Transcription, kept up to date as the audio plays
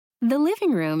The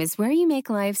living room is where you make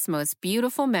life's most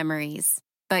beautiful memories.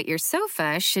 But your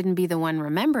sofa shouldn't be the one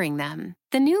remembering them.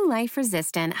 The new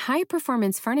life-resistant,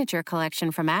 high-performance furniture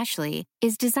collection from Ashley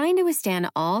is designed to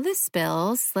withstand all the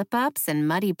spills, slip-ups, and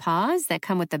muddy paws that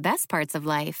come with the best parts of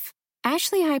life.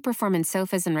 Ashley high-performance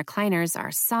sofas and recliners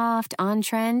are soft,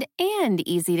 on-trend, and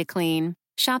easy to clean.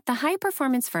 Shop the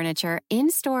high-performance furniture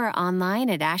in-store or online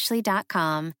at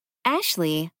ashley.com.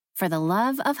 Ashley, for the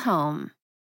love of home.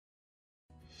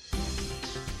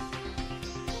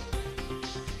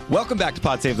 Welcome back to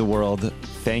Pod Save the World.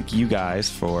 Thank you guys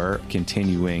for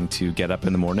continuing to get up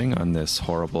in the morning on this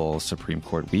horrible Supreme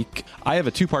Court week. I have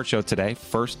a two-part show today.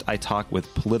 First, I talk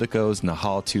with Politico's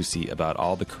Nahal Toosi about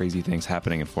all the crazy things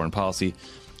happening in foreign policy,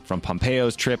 from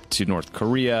Pompeo's trip to North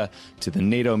Korea, to the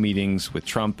NATO meetings with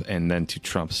Trump, and then to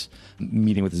Trump's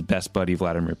meeting with his best buddy,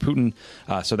 Vladimir Putin.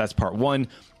 So that's part one.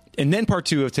 And then part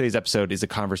two of today's episode is a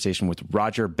conversation with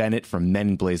Roger Bennett from Men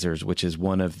in Blazers, which is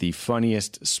one of the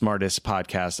funniest, smartest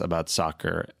podcasts about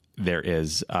soccer there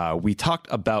is. We talked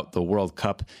about the World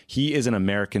Cup. He is an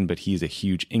American, but he's a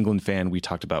huge England fan. We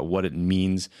talked about what it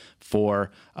means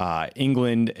for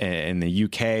England and the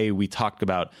UK. We talked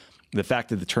about the fact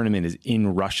that the tournament is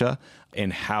in Russia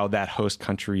and how that host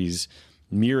country's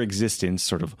mere existence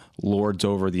sort of lords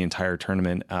over the entire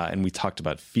tournament. And we talked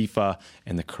about FIFA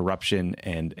and the corruption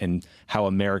and how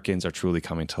Americans are truly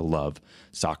coming to love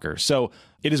soccer. So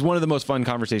it is one of the most fun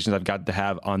conversations I've got to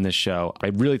have on this show. I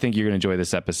really think you're going to enjoy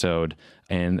this episode,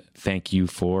 and thank you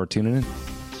for tuning in.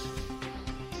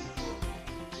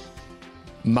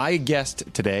 My guest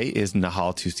today is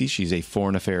Nahal Toosi. She's a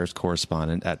foreign affairs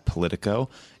correspondent at Politico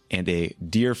and a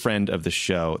dear friend of the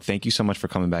show. Thank you so much for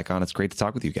coming back on. It's great to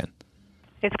talk with you again.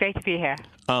 It's great to be here.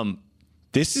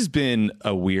 This has been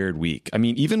a weird week. I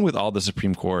mean, even with all the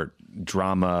Supreme Court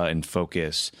drama and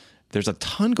focus, there's a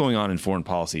ton going on in foreign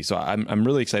policy. So I'm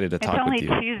really excited to talk with you.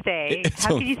 It's only Tuesday.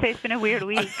 How can you say it's been a weird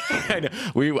week? I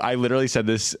know. I literally said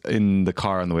this in the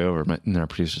car on the way over, and our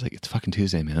producer's like, "It's fucking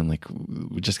Tuesday, man. Like,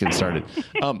 we're just getting started."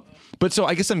 But so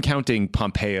I guess I'm counting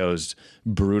Pompeo's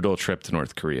brutal trip to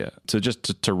North Korea. So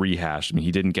just to rehash, I mean,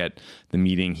 he didn't get the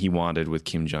meeting he wanted with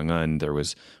Kim Jong-un. There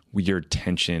was weird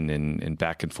tension and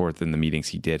back and forth in the meetings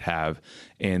he did have.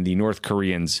 And the North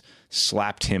Koreans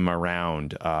slapped him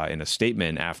around in a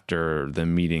statement after the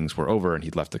meetings were over and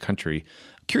he'd left the country.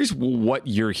 Curious what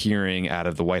you're hearing out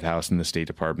of the White House and the State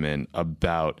Department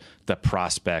about the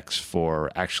prospects for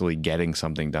actually getting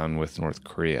something done with North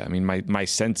Korea. I mean, my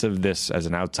sense of this as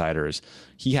an outsider is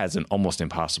he has an almost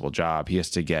impossible job. He has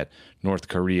to get North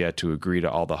Korea to agree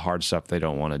to all the hard stuff they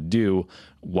don't want to do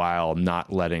while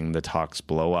not letting the talks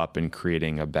blow up and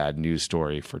creating a bad news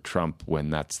story for Trump when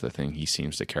that's the thing he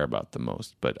seems to care about the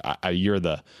most. But you're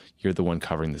the one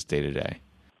covering this day to day.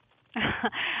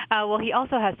 Well, he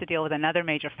also has to deal with another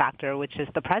major factor, which is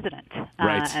the president,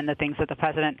 right. And the things that the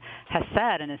president has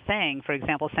said and is saying. For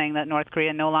example, saying that North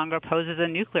Korea no longer poses a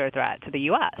nuclear threat to the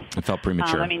U.S. It felt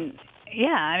premature.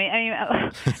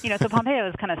 So Pompeo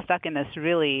is kind of stuck in this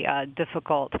really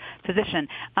difficult position.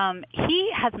 He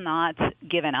has not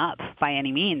given up by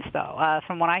any means, though.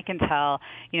 From what I can tell,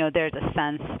 there's a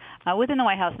sense within the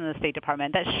White House and the State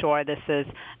Department that, sure, this is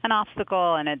an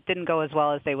obstacle and it didn't go as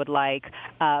well as they would like,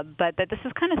 but that this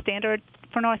is kind of standard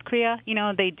for North Korea.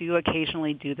 They do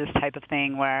occasionally do this type of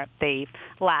thing where they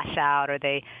lash out or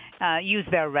they use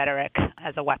their rhetoric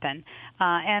as a weapon.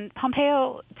 And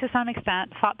Pompeo, to some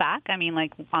extent, fought back. I mean,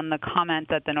 like on the comment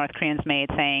that the North Koreans made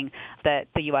saying that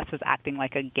the U.S. was acting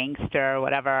like a gangster or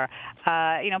whatever,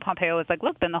 Pompeo was like,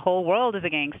 look, then the whole world is a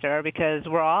gangster because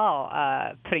we're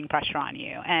all putting pressure on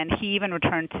you. And he even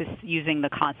returned to using the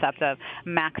concept of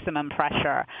maximum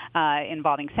pressure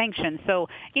involving sanctions. So,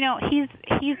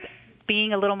 he's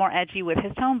being a little more edgy with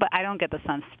his tone, but I don't get the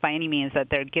sense by any means that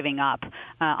they're giving up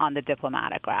on the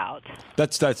diplomatic route.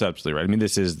 That's absolutely right. I mean,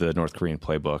 this is the North Korean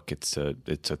playbook. It's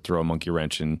to throw a monkey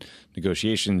wrench in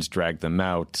negotiations, drag them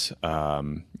out,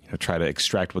 try to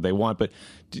extract what they want. But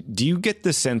do you get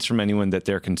the sense from anyone that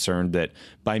they're concerned that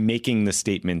by making the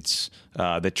statements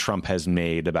that Trump has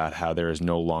made about how there is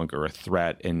no longer a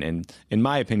threat and in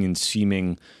my opinion,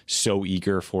 seeming so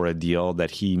eager for a deal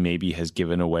that he maybe has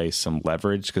given away some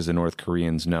leverage because the North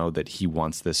Koreans know that he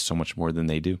wants this so much more than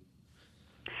they do?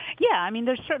 Yeah, I mean,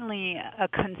 there's certainly a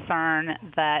concern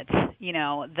that,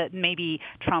 that maybe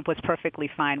Trump was perfectly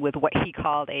fine with what he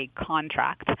called a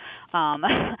contract,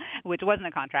 which wasn't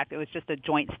a contract. It was just a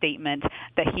joint statement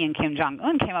that he and Kim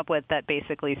Jong-un came up with that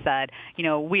basically said,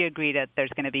 we agree that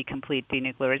there's going to be complete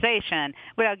denuclearization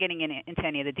without getting into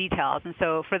any of the details. And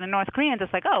so for the North Koreans,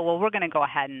 it's like, oh, well, we're going to go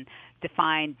ahead and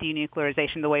define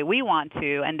denuclearization the way we want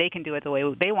to, and they can do it the way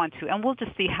they want to, and we'll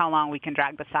just see how long we can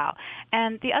drag this out.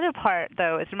 And the other part,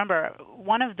 though, is remember,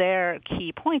 one of their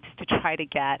key points is to try to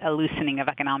get a loosening of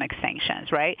economic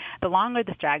sanctions, right? The longer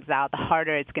this drags out, the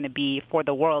harder it's going to be for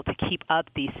the world to keep up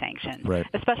these sanctions, right,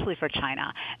 especially for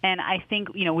China. And I think,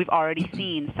 we've already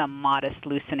seen some modest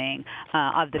loosening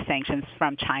of the sanctions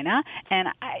from China. And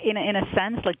in a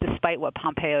sense, like despite what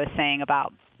Pompeo is saying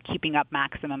about keeping up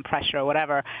maximum pressure or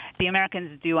whatever, the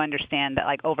Americans do understand that,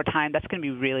 like, over time, that's going to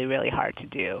be really, really hard to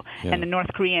do. Yeah. And the North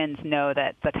Koreans know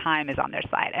that the time is on their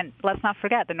side. And let's not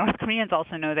forget, the North Koreans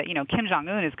also know that, Kim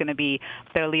Jong-un is going to be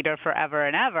their leader forever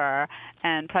and ever,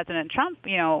 and President Trump,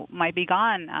 might be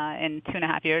gone in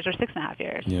 2.5 years or 6.5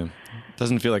 years. Yeah.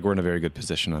 Doesn't feel like we're in a very good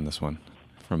position on this one.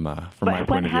 From my point of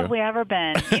view. When have we ever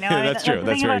been? That's true.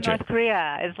 That's very true. North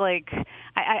Korea is like,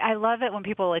 I love it when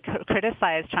people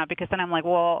criticize Trump, because then I'm like,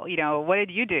 well, what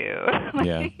did you do?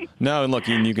 Yeah. No, and look,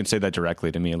 you can say that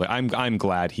directly to me. Like, I'm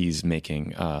glad he's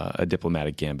making a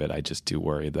diplomatic gambit. I just do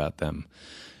worry about them,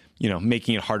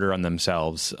 making it harder on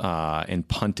themselves and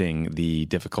punting the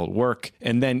difficult work,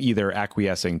 and then either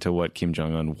acquiescing to what Kim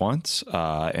Jong-un wants,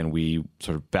 and we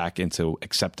sort of back into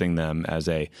accepting them as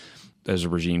a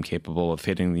regime capable of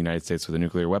hitting the United States with a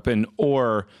nuclear weapon,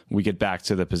 or we get back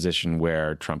to the position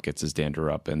where Trump gets his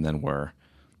dander up, and then we're,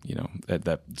 at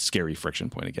that scary friction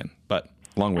point again. But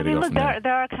long way to go from there.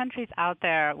 There are countries out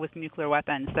there with nuclear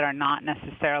weapons that are not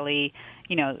necessarily,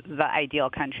 the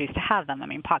ideal countries to have them. I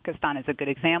mean, Pakistan is a good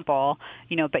example,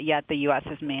 but yet the U.S.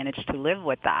 has managed to live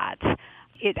with that.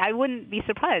 I wouldn't be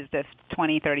surprised if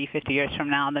 20, 30, 50 years from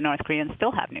now, the North Koreans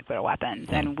still have nuclear weapons,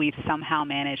 and we've somehow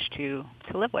managed to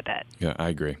live with it. Yeah, I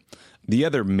agree. The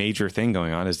other major thing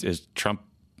going on is Trump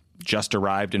just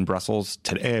arrived in Brussels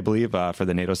today, I believe, for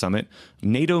the NATO summit.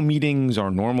 NATO meetings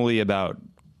are normally about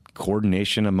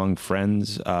coordination among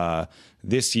friends.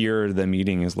 This year, the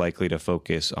meeting is likely to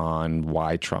focus on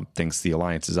why Trump thinks the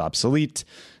alliance is obsolete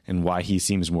and why he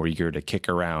seems more eager to kick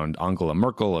around Angela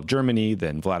Merkel of Germany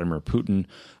than Vladimir Putin.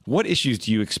 What issues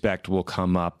do you expect will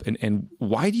come up, and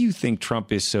why do you think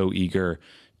Trump is so eager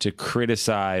to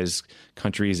criticize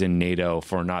countries in NATO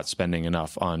for not spending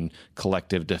enough on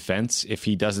collective defense if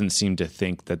he doesn't seem to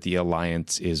think that the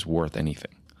alliance is worth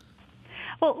anything?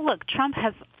 Well, look, Trump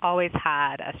has always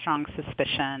had a strong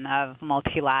suspicion of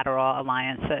multilateral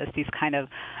alliances, these kind of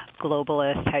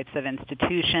globalist types of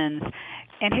institutions,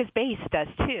 and his base does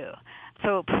too.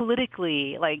 So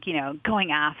politically,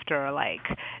 going after,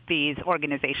 these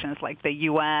organizations like the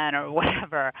UN or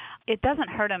whatever, it doesn't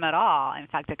hurt him at all. In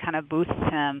fact, it kind of boosts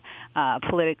him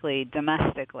politically,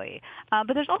 domestically.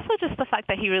 But there's also just the fact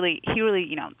that he really,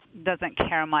 doesn't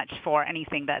care much for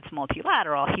anything that's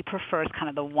multilateral. He prefers kind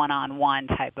of the one-on-one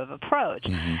type of approach.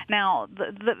 Mm-hmm. Now,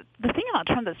 the thing about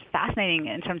Trump that's fascinating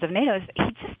in terms of NATO is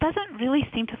he just doesn't really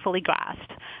seem to fully grasp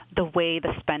the way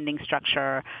the spending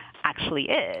structure actually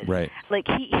is. Right.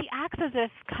 He acts as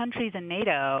if countries in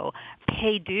NATO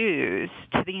pay dues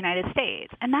to the United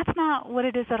States, and that's not what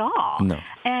it is at all. No.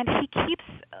 And he keeps,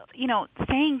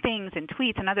 saying things in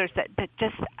tweets and others that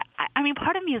just,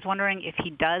 part of me is wondering if he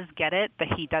does get it, but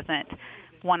he doesn't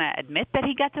want to admit that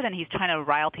he gets it, and he's trying to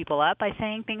rile people up by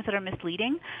saying things that are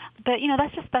misleading. But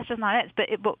that's just not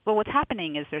it. But what's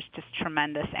happening is there's just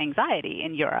tremendous anxiety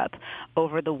in Europe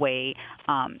over the way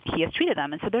he has treated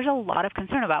them, and so there's a lot of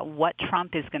concern about what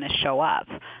Trump is going to show up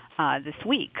this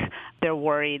week. They're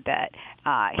worried that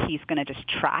he's going to just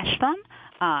trash them.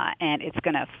 And it's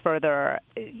going to further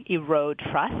erode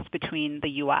trust between the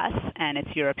U.S. and its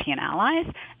European allies.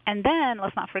 And then,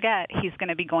 let's not forget, he's going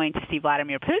to be going to see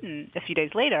Vladimir Putin a few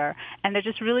days later, and they're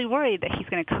just really worried that he's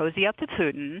going to cozy up to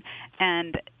Putin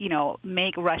and,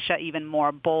 make Russia even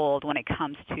more bold when it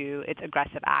comes to its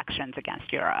aggressive actions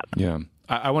against Europe. Yeah.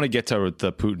 I want to get to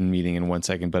the Putin meeting in 1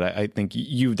 second, but I think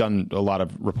you've done a lot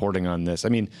of reporting on this. I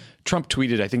mean, Trump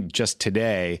tweeted, I think just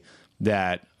today,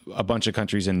 that a bunch of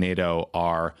countries in NATO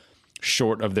are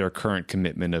short of their current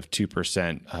commitment of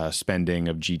 2% spending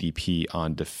of GDP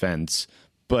on defense.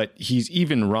 But he's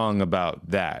even wrong about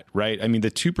that, right? I mean,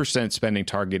 the 2% spending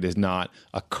target is not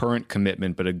a current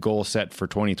commitment, but a goal set for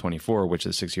 2024, which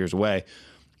is 6 years away.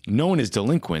 No one is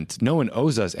delinquent. No one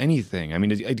owes us anything. I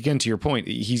mean, again, to your point,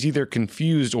 he's either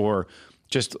confused or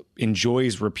just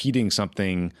enjoys repeating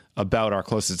something about our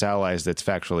closest allies that's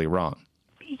factually wrong.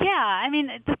 Yeah, I mean,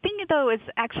 the thing, though, is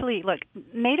actually, look,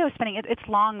 NATO spending, it's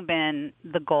long been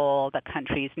the goal that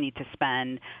countries need to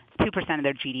spend 2% of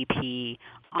their GDP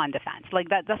on defense. Like,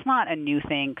 that's not a new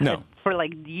thing. No. For,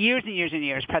 like, years and years and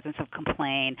years, presidents have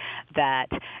complained that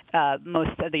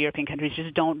most of the European countries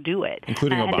just don't do it.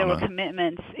 Including Obama. And there were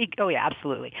commitments. Oh, yeah,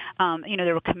 absolutely.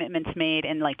 There were commitments made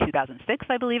in, like, 2006,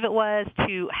 I believe it was,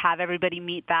 to have everybody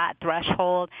meet that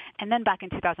threshold. And then back in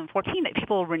 2014, that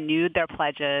people renewed their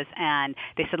pledges, and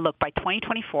they said, look, by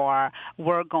 2024,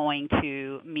 we're going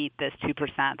to meet this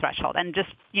 2% threshold. And just,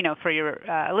 for your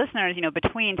listeners,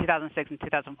 between 2006 and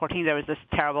 2014, there was this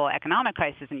terrible economic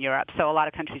crisis in Europe. So a lot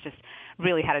of countries just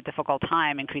really had a difficult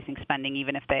time increasing spending,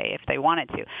 even if they wanted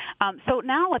to. So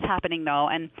now what's happening, though,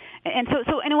 and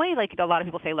so in a way, like a lot of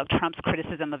people say, look, Trump's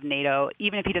criticism of NATO,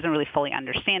 even if he doesn't really fully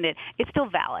understand it, it's still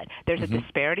valid. There's a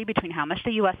disparity between how much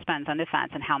the U.S. spends on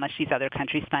defense and how much these other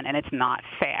countries spend, and it's not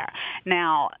fair.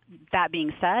 Now, that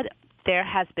being said, there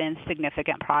has been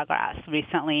significant progress.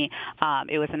 Recently,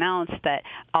 it was announced that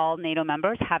all NATO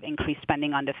members have increased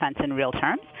spending on defense in real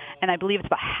terms, and I believe it's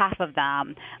about half of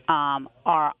them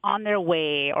are on their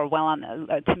way or well on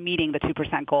to meeting the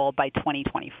 2% goal by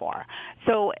 2024.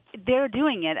 So they're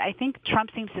doing it. I think Trump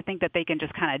seems to think that they can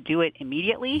just kind of do it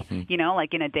immediately,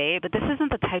 like in a day, but this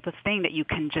isn't the type of thing that you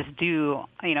can just do,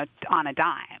 on a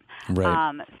dime.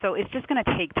 Right. So it's just going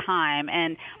to take time,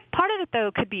 and part of it,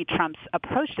 though, could be Trump's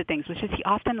approach to things, which is he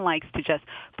often likes to just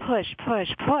push,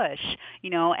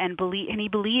 and he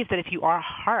believes that if you are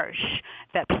harsh,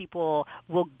 that people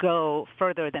will go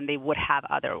further than they would have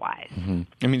otherwise.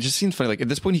 I mean, it just seems funny. Like, at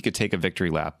this point, he could take a victory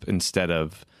lap instead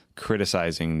of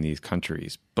criticizing these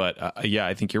countries. But yeah,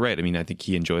 I think you're right. I mean, I think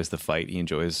he enjoys the fight. He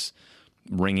enjoys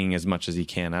wringing as much as he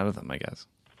can out of them, I guess.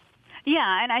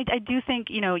 Yeah, and I do think,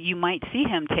 you might see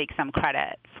him take some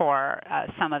credit for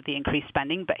some of the increased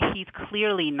spending, but he's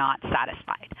clearly not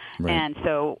satisfied. Right. And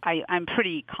so I'm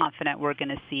pretty confident we're going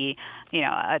to see,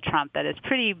 a Trump that is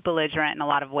pretty belligerent in a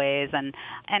lot of ways. And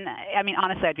I mean,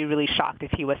 honestly, I'd be really shocked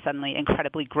if he was suddenly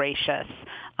incredibly gracious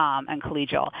and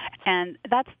collegial. And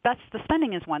that's the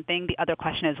spending is one thing. The other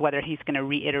question is whether he's going to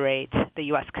reiterate the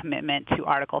U.S. commitment to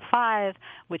Article 5,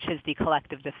 which is the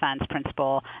collective defense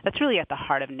principle that's really at the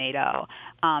heart of NATO.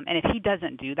 And if he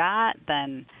doesn't do that,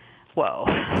 then whoa.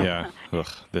 Yeah.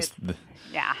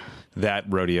 That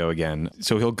rodeo again.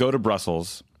 So he'll go to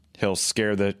Brussels. He'll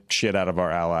scare the shit out of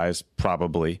our allies,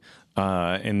 probably.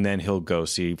 And then he'll go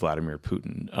see Vladimir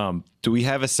Putin. Do we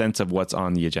have a sense of what's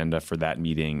on the agenda for that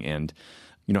meeting? And,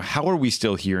 how are we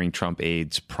still hearing Trump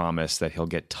aides promise that he'll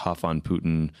get tough on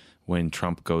Putin when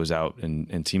Trump goes out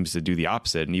and seems to do the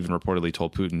opposite, and even reportedly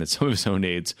told Putin that some of his own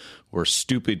aides were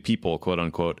stupid people, quote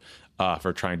unquote,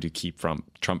 for trying to keep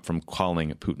Trump from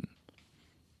calling Putin?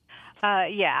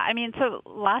 Yeah, I mean, so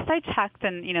last I checked,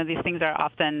 and these things are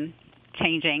often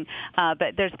changing,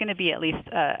 but there's going to be at least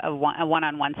a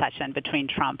one-on-one session between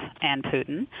Trump and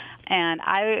Putin, and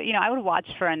I would watch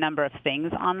for a number of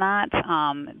things on that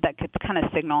that could kind of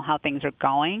signal how things are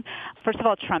going. First of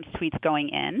all, Trump's tweets going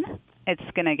in. It's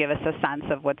going to give us a sense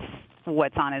of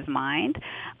what's on his mind.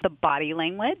 The body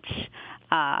language,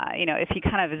 if he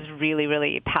kind of is really,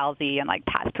 really palsy and like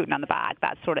pats Putin on the back,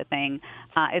 that sort of thing,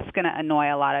 it's going to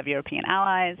annoy a lot of European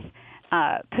allies.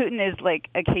 Putin is like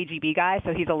a KGB guy,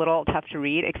 so he's a little tough to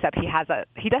read, except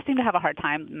he does seem to have a hard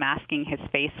time masking his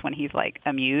face when he's like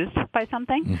amused by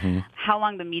something. How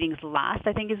long the meetings last,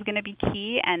 I think, is going to be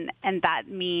key, and that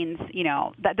means,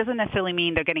 that doesn't necessarily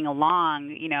mean they're getting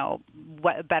along,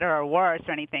 what better or worse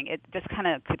or anything. It just kind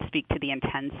of could speak to the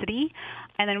intensity,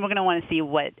 and then we're going to want to see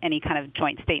what any kind of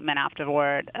joint statement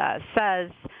afterward says.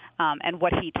 And what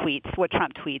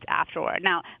Trump tweets afterward.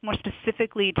 Now, more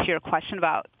specifically to your question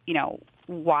about,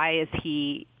 why is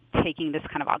he taking this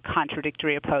kind of a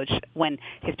contradictory approach when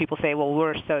his people say, well,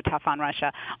 we're so tough on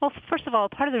Russia? Well, first of all,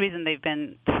 part of the reason they've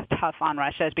been tough on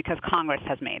Russia is because Congress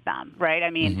has made them, right? I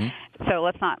mean, so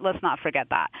let's not forget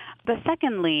that. But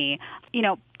secondly,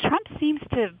 Trump seems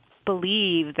to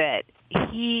believe that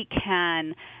he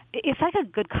can. It's like a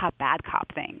good cop, bad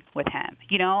cop thing with him,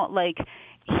 like.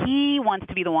 He wants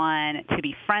to be the one to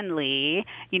be friendly,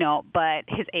 but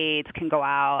his aides can go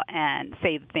out and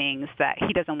say things that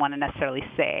he doesn't want to necessarily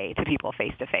say to people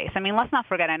face to face. I mean, let's not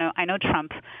forget, I know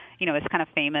Trump, is kind of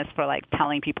famous for like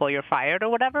telling people you're fired or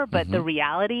whatever, but the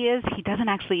reality is he doesn't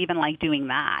actually even like doing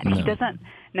that. No. He doesn't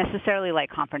necessarily like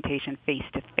confrontation face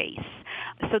to face.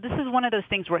 So this is one of those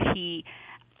things where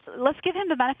let's give him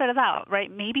the benefit of the doubt, right?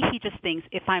 Maybe he just thinks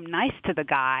if I'm nice to the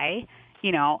guy,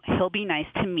 he'll be nice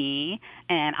to me,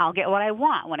 and I'll get what I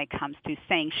want when it comes to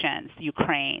sanctions,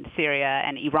 Ukraine, Syria,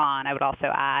 and Iran, I would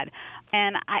also add.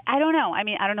 And I don't know. I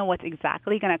mean, I don't know what's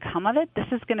exactly going to come of it. This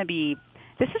is going to be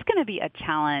a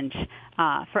challenge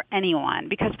for anyone,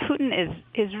 because Putin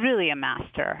is really a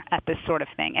master at this sort of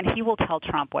thing, and he will tell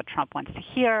Trump what Trump wants to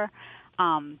hear.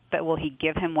 But will he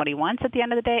give him what he wants at the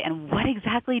end of the day? And what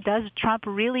exactly does Trump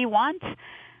really want?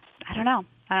 I don't know.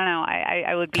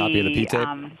 I would be... Copy of the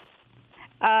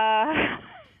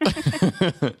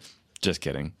P-tape? Just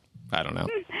kidding. I don't know.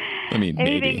 I mean,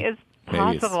 anything maybe. is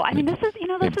possible. I mean, this is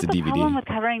the problem with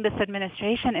covering this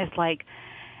administration is like,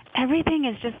 everything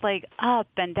is just like up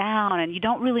and down, and you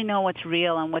don't really know what's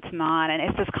real and what's not, and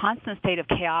it's this constant state of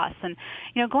chaos. And,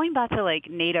 going back to like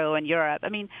NATO and Europe, I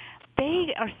mean,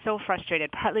 they are so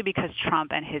frustrated, partly because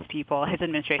Trump and his people, his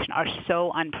administration, are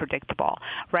so unpredictable,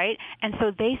 right? And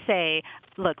so they say,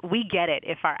 look, we get it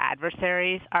if our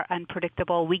adversaries are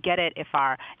unpredictable. We get it if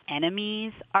our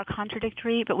enemies are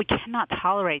contradictory, but we cannot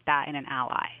tolerate that in an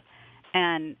ally.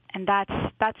 And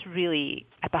that's really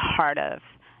at the heart of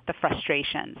the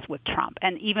frustrations with Trump.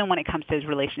 And even when it comes to his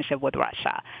relationship with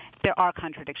Russia, there are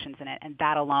contradictions in it, and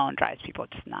that alone drives people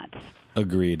just nuts.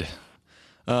 Agreed.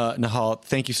 Nahal,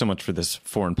 thank you so much for this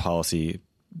foreign policy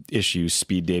issue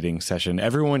speed dating session.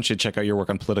 Everyone should check out your work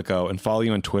on Politico and follow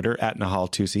you on Twitter at Nahal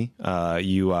Toosi.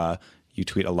 You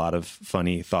tweet a lot of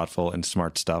funny, thoughtful, and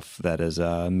smart stuff that has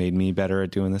made me better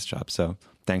at doing this job. So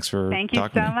thanks for talking to me.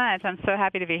 Thank you so much. I'm so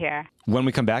happy to be here. When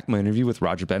we come back, my interview with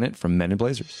Roger Bennett from Men in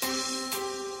Blazers.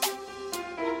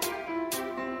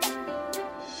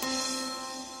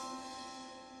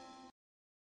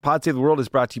 Pod Save the World is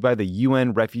brought to you by the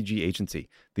UN Refugee Agency.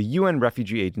 The UN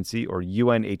Refugee Agency, or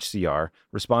UNHCR,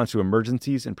 responds to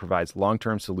emergencies and provides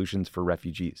long-term solutions for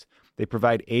refugees. They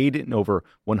provide aid in over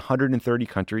 130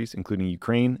 countries, including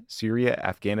Ukraine, Syria,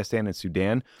 Afghanistan, and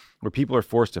Sudan, where people are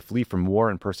forced to flee from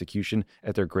war and persecution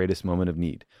at their greatest moment of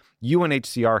need.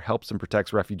 UNHCR helps and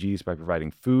protects refugees by providing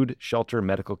food, shelter,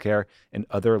 medical care, and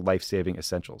other life-saving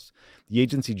essentials. The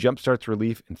agency jumpstarts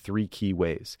relief in 3 key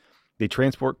ways. They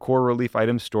transport core relief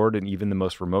items stored in even the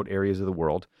most remote areas of the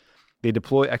world. They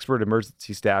deploy expert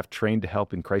emergency staff trained to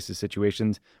help in crisis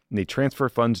situations, and they transfer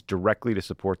funds directly to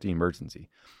support the emergency.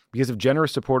 Because of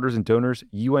generous supporters and donors,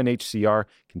 UNHCR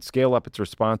can scale up its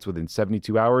response within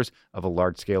 72 hours of a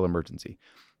large-scale emergency.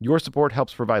 Your support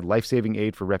helps provide life-saving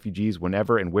aid for refugees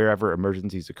whenever and wherever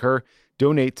emergencies occur.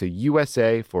 Donate to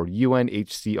USA for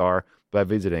UNHCR by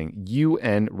visiting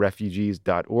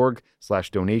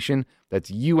unrefugees.org/donation. That's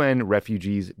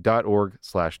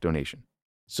unrefugees.org/donation.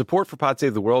 Support for Pod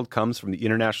Save the World comes from the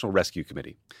International Rescue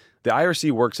Committee. The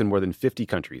IRC works in more than 50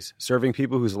 countries, serving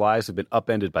people whose lives have been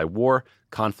upended by war,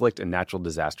 conflict, and natural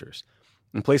disasters.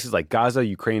 In places like Gaza,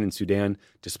 Ukraine, and Sudan,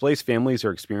 displaced families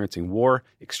are experiencing war,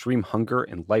 extreme hunger,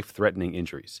 and life-threatening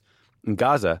injuries. In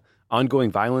Gaza,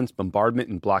 ongoing violence, bombardment,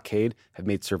 and blockade have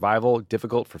made survival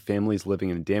difficult for families living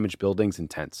in damaged buildings and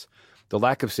tents. The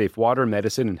lack of safe water,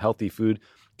 medicine, and healthy food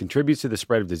contributes to the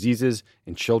spread of diseases,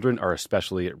 and children are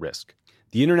especially at risk.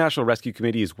 The International Rescue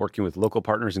Committee is working with local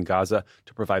partners in Gaza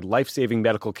to provide life-saving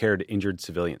medical care to injured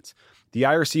civilians. The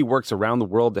IRC works around the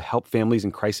world to help families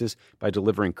in crisis by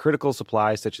delivering critical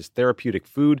supplies such as therapeutic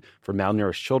food for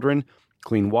malnourished children,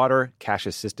 clean water, cash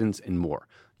assistance, and more.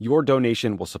 Your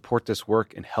donation will support this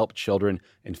work and help children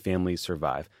and families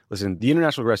survive. Listen, the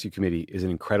International Rescue Committee is an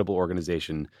incredible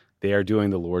organization. They are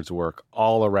doing the Lord's work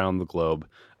all around the globe.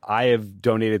 I have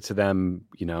donated to them,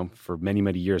 for many,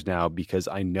 many years now because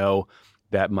I know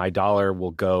that my dollar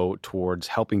will go towards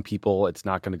helping people. It's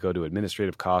not going to go to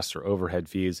administrative costs or overhead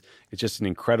fees. It's just an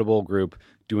incredible group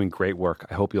doing great work.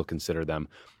 I hope you'll consider them.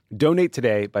 Donate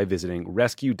today by visiting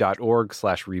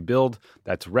rescue.org/rebuild.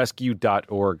 That's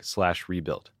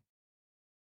rescue.org/rebuild.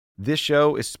 This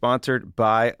show is sponsored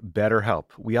by BetterHelp.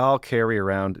 We all carry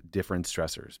around different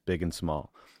stressors, big and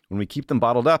small. When we keep them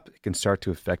bottled up, it can start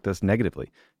to affect us negatively.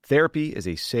 Therapy is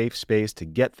a safe space to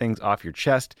get things off your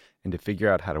chest and to figure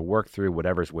out how to work through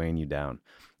whatever's weighing you down.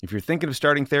 If you're thinking of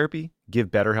starting therapy, give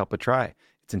BetterHelp a try.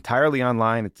 It's entirely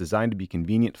online. It's designed to be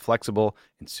convenient, flexible,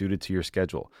 and suited to your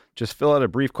schedule. Just fill out a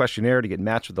brief questionnaire to get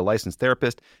matched with a licensed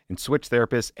therapist and switch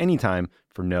therapists anytime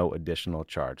for no additional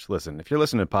charge. Listen, if you're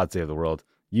listening to Pod Save the World,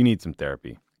 you need some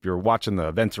therapy. If you're watching the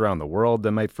events around the world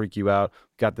that might freak you out,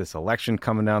 got this election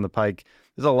coming down the pike,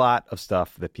 there's a lot of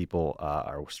stuff that people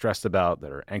are stressed about,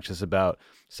 that are anxious about,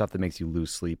 stuff that makes you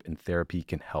lose sleep, and therapy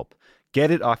can help. Get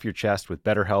it off your chest with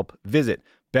BetterHelp. Visit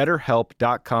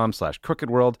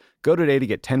BetterHelp.com/crookedworld. Go today to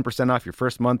get 10% off your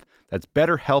first month. That's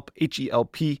BetterHelp,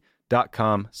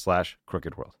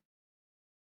 HELP.com/crookedworld.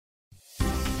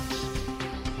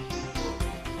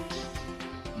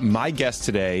 My guest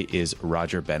today is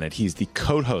Roger Bennett. He's the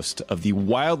co-host of the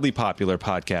wildly popular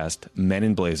podcast Men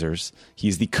in Blazers.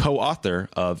 He's the co-author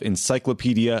of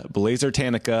Encyclopedia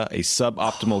Blazertanica, a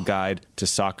suboptimal guide to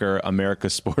soccer,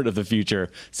 America's sport of the future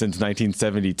since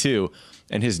 1972.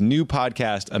 And his new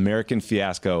podcast, American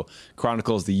Fiasco,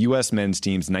 chronicles the U.S. men's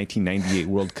team's 1998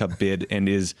 World Cup bid and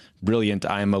is brilliant.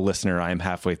 I am a listener. I am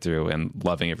halfway through and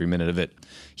loving every minute of it.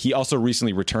 He also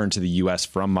recently returned to the U.S.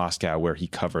 from Moscow, where he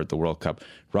covered the World Cup.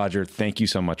 Roger, thank you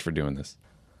so much for doing this.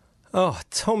 Oh,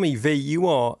 Tommy V,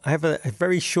 I have a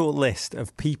very short list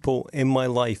of people in my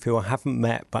life who I haven't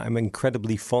met, but I'm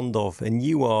incredibly fond of. And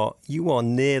you are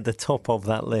near the top of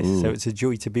that list. Ooh. So it's a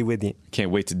joy to be with you. Can't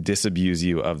wait to disabuse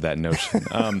you of that notion.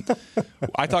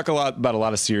 I talk about a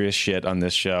lot of serious shit on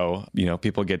this show. You know,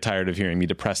 people get tired of hearing me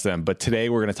depress them. But today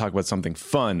we're going to talk about something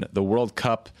fun, the World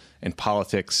Cup and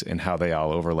politics and how they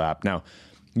all overlap. Now,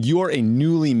 you're a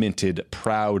newly minted,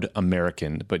 proud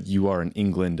American, but you are an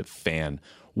England fan.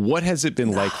 What has it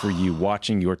been like for you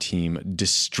watching your team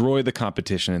destroy the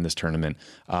competition in this tournament?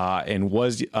 And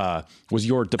was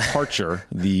your departure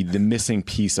the missing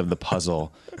piece of the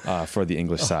puzzle for the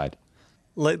English side?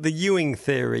 Like the Ewing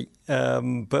theory,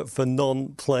 but for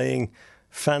non-playing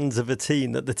fans of a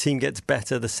team, that the team gets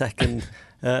better the second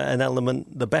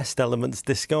the best element's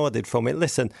discarded from it.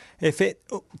 Listen, if it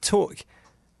took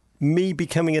me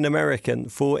becoming an American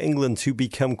for England to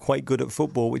become quite good at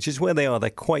football, which is where they are, they're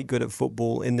quite good at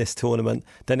football in this tournament,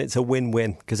 then it's a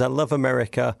win-win, because I love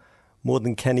America more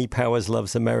than Kenny Powers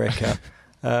loves America.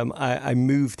 I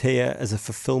moved here as a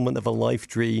fulfillment of a life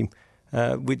dream,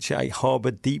 which I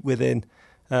harboured deep within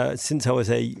since I was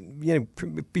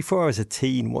before I was a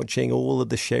teen, watching all of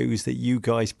the shows that you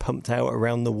guys pumped out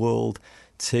around the world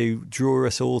to draw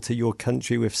us all to your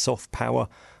country with soft power,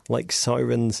 like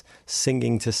sirens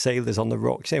singing to sailors on the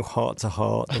rocks, Heart to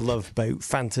Heart, The Love Boat,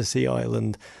 Fantasy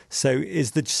Island. So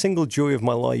it's the single joy of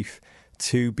my life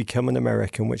to become an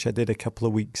American, which I did a couple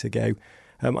of weeks ago.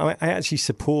 I actually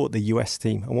support the US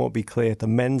team. I want to be clear, the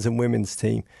men's and women's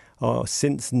team are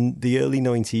since the early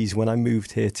 90s when I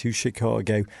moved here to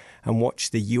Chicago and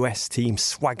watched the US team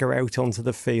swagger out onto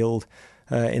the field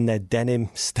in their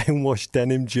stonewashed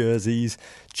denim jerseys,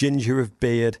 ginger of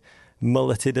beard,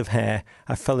 mulleted of hair.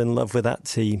 I fell in love with that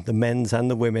team, the men's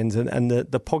and the women's, and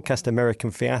the podcast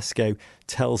American Fiasco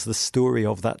tells the story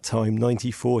of that time,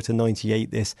 94 to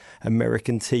 98, this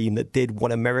American team that did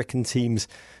what American teams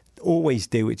always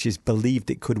do, which is believed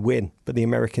it could win. But the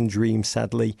American dream,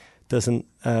 sadly, doesn't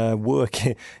work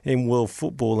in world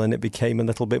football, and it became a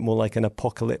little bit more like an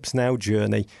Apocalypse Now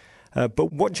journey.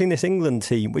 But watching this England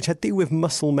team, which I do with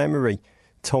muscle memory,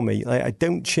 Tommy, I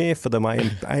don't cheer for them.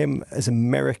 I am as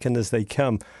American as they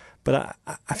come. But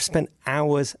I've spent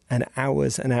hours and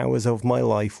hours and hours of my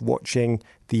life watching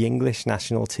the English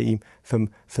national team from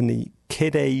the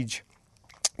kid age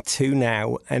to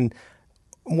now. And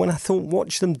when I thought,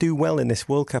 watch them do well in this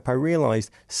World Cup, I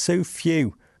realised so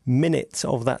few minutes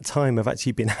of that time have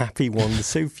actually been happy ones.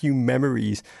 So few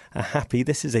memories are happy.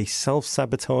 This is a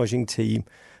self-sabotaging team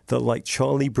that, like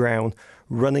Charlie Brown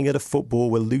running at a football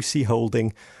with Lucy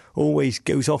Holding, always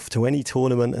goes off to any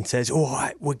tournament and says, all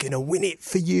right, we're going to win it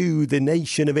for you, the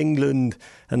nation of England.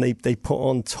 And they put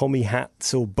on Tommy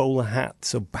hats or bowler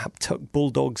hats or tuck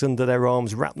bulldogs under their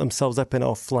arms, wrap themselves up in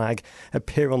our flag,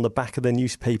 appear on the back of the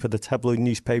newspaper, the tabloid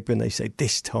newspaper, and they say,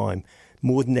 this time,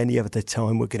 more than any other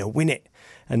time, we're going to win it.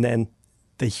 And then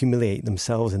they humiliate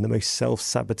themselves in the most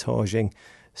self-sabotaging,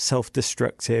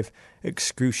 self-destructive,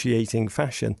 excruciating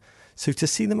fashion. So to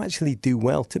see them actually do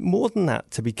well, more than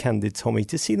that, to be candid, Tommy,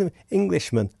 to see them,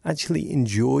 Englishmen, actually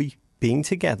enjoy being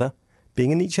together,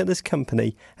 being in each other's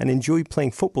company, and enjoy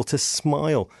playing football, to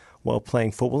smile while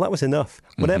playing football, that was enough.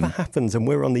 Whatever happens, and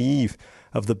we're on the eve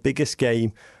of the biggest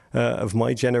game of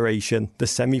my generation, the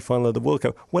semi-final of the World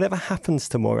Cup, whatever happens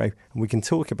tomorrow, and we can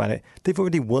talk about it, they've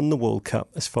already won the World Cup,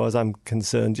 as far as I'm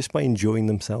concerned, just by enjoying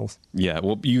themselves. Yeah,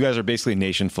 well, you guys are basically a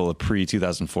nation full of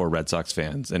pre-2004 Red Sox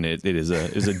fans, and it is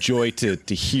a joy to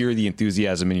hear the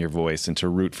enthusiasm in your voice and to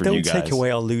root for you guys. Don't take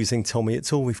away our losing, Tommy.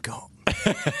 It's all we've got.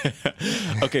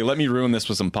 Okay, let me ruin this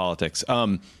with some politics.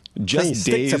 Please,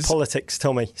 stick to politics,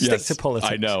 Tommy. Stick to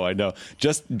politics. I know.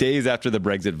 Just days after the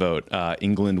Brexit vote,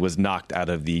 England was knocked out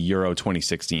of the Euro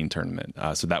 2016 tournament.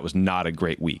 So that was not a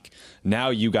great week. Now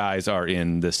you guys are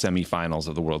in the semifinals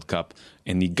of the World Cup,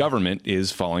 and the government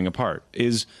is falling apart.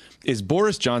 Is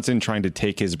Boris Johnson trying to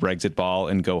take his Brexit ball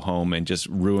and go home and just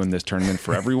ruin this tournament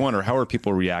for everyone, or how are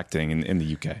people reacting in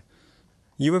the UK?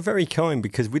 You were very kind,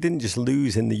 because we didn't just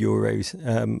lose in the Euros.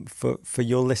 For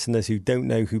your listeners who don't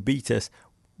know who beat us,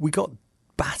 we got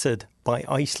battered by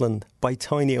Iceland, by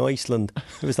tiny Iceland.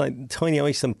 It was like tiny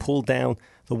Iceland pulled down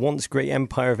the once great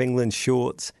empire of England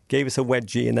shorts, gave us a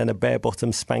wedgie and then a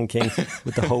bare-bottom spanking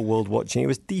with the whole world watching. It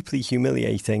was deeply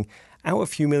humiliating. Out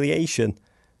of humiliation,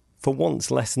 for once,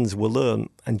 lessons were learned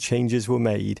and changes were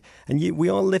made. And we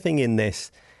are living in this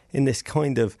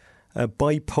kind of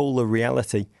bipolar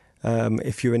reality.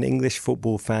 If you're an English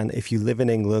football fan, if you live in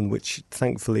England, which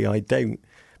thankfully I don't,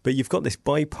 but you've got this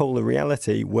bipolar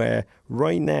reality where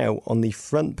right now on the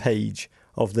front page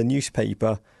of the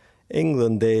newspaper,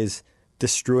 England is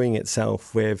destroying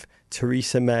itself with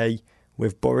Theresa May,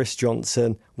 with Boris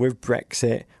Johnson, with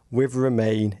Brexit, with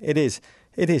Remain. It is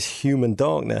human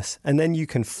darkness. And then you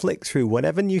can flick through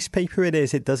whatever newspaper it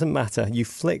is, it doesn't matter. You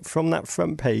flick from that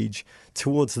front page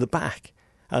towards the back.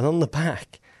 And on the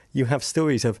back, you have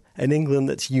stories of an England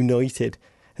that's united.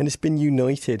 And it's been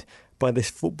united by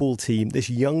this football team, this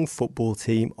young football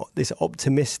team, this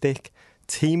optimistic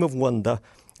team of wonder,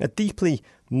 a deeply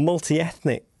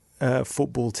multi-ethnic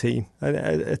football team,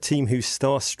 a team whose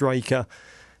star striker,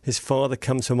 his father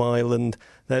comes from Ireland,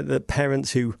 the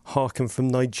parents who hearken from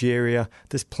Nigeria,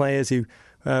 there's players who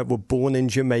were born in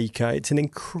Jamaica. It's an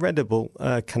incredible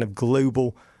kind of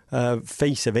global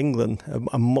face of England,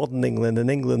 a modern England, an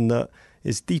England that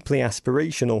is deeply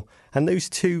aspirational. And those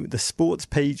two, the sports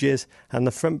pages and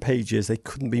the front pages, they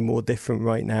couldn't be more different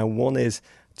right now. One is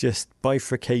just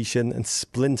bifurcation and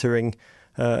splintering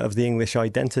of the English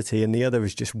identity, and the other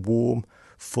is just warm,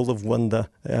 full of wonder,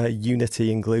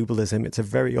 unity and globalism. It's a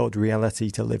very odd reality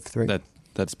to live through.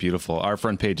 That's beautiful. Our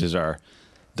front pages are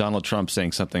Donald Trump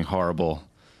saying something horrible,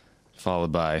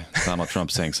 followed by Donald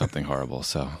Trump saying something horrible.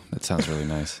 So that sounds really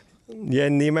nice. Yeah,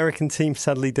 and the American team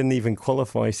sadly didn't even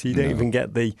qualify, so you don't even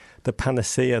get the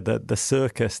panacea, the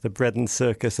circus, the bread and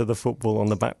circus of the football on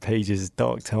the back pages.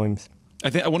 Dark times.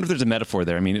 I wonder if there's a metaphor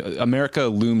there. I mean, America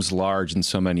looms large in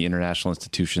so many international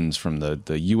institutions, from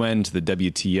the UN to the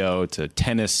WTO to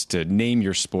tennis to name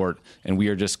your sport, and we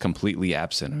are just completely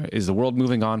absent. Is the world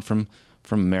moving on from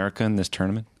America in this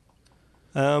tournament?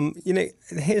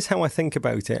 Here's how I think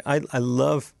about it. I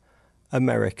love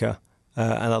America.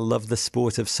 And I love the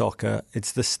sport of soccer.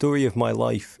 It's the story of my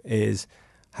life, is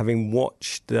having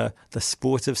watched the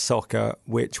sport of soccer,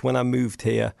 which when I moved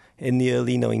here in the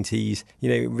early 90s,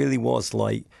 it really was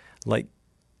like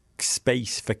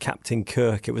space for Captain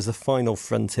Kirk. It was the final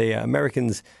frontier.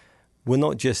 Americans were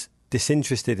not just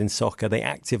disinterested in soccer, they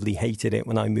actively hated it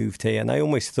when I moved here. And I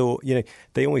almost thought,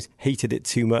 they always hated it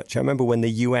too much. I remember when the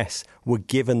US were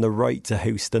given the right to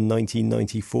host the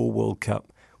 1994 World Cup,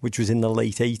 which was in the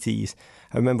late 80s.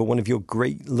 I remember one of your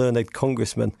great learned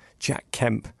congressmen, Jack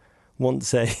Kemp,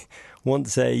 once an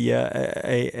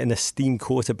esteemed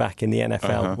quarterback in the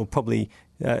NFL. Well, probably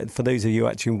for those of you who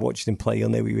actually watched him play, you'll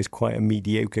know he was quite a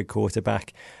mediocre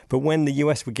quarterback. But when the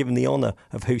US were given the honour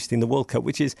of hosting the World Cup,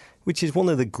 which is one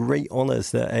of the great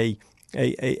honours that a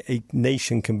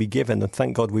nation can be given, and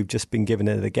thank God we've just been given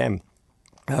it again,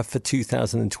 for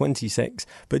 2026,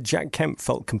 but Jack Kemp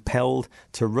felt compelled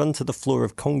to run to the floor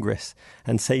of Congress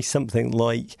and say something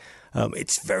like,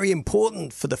 it's very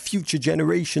important for the future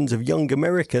generations of young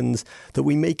Americans that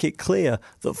we make it clear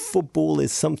that football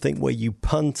is something where you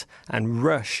punt and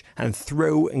rush and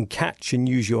throw and catch and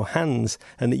use your hands,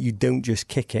 and that you don't just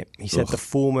kick it. He said the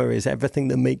former is everything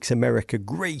that makes America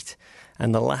great,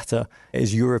 and the latter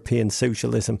is European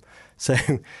socialism. So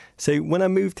when I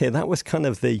moved here, that was kind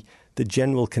of the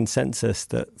general consensus,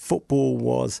 that football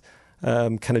was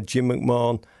kind of Jim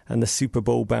McMahon and the Super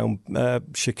Bowl-bound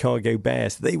Chicago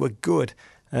Bears. They were good.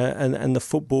 And the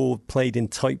football played in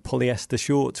tight polyester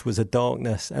shorts was a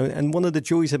darkness. And one of the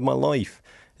joys of my life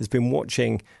has been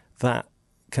watching that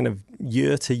kind of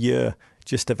year to year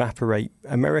just evaporate.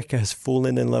 America has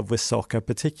fallen in love with soccer,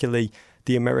 particularly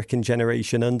the American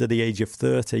generation under the age of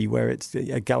 30, where it's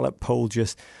a Gallup poll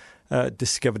just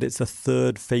discovered it's the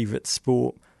third favourite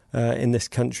sport in this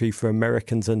country for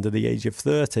Americans under the age of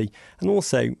 30. And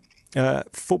also,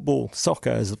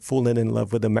 soccer has fallen in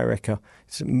love with America.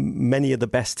 So many of the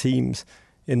best teams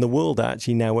in the world are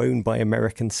actually now owned by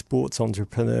American sports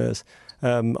entrepreneurs.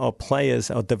 Our players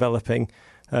are developing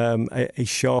a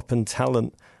sharpened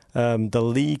talent. The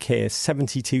league here,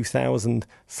 72,000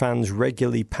 fans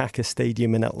regularly pack a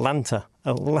stadium in Atlanta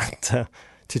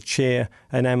to cheer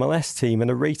an MLS team, and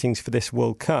the ratings for this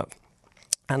World Cup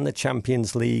and the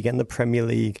Champions League and the Premier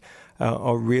League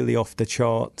are really off the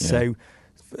chart. Yeah. So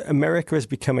America has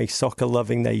become a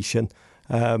soccer-loving nation.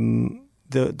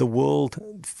 The world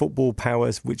football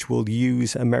powers, which will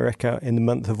use America in the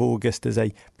month of August as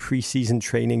a pre-season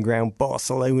training ground,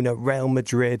 Barcelona, Real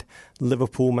Madrid,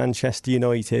 Liverpool, Manchester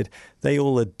United, they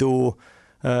all adore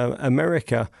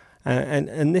America.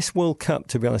 And this World Cup,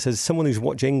 to be honest, as someone who's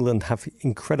watched England have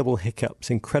incredible hiccups,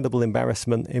 incredible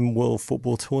embarrassment in world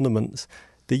football tournaments,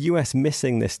 the US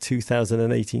missing this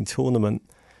 2018 tournament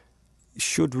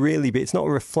should really be, it's not a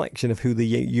reflection of who the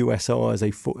US are as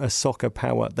a soccer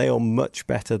power. They are much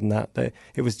better than that.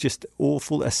 It was just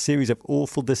awful, a series of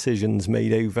awful decisions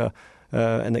made over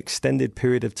an extended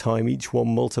period of time, each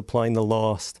one multiplying the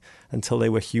last until they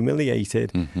were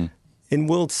humiliated. Mm-hmm. In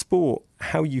world sport,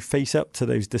 how you face up to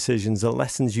those decisions, the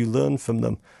lessons you learn from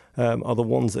them are the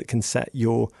ones that can set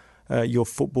your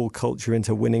football culture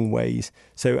into winning ways.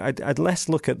 So I'd less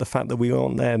look at the fact that we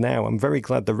aren't there now. I'm very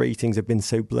glad the ratings have been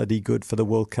so bloody good for the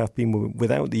World Cup even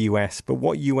without the US. But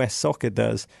what US soccer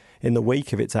does in the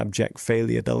wake of its abject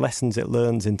failure, the lessons it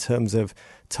learns in terms of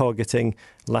targeting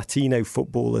Latino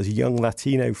footballers, young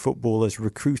Latino footballers,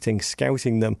 recruiting,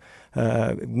 scouting them.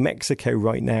 Mexico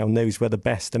right now knows where the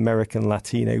best American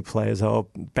Latino players are,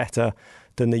 better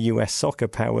than the US soccer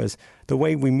powers. The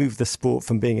way we move the sport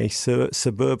from being a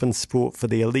suburban sport for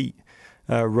the elite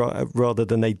rather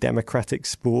than a democratic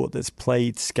sport that's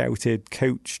played, scouted,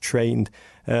 coached, trained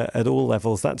at all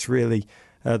levels, that's really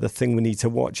the thing we need to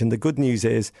watch. And the good news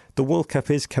is the World Cup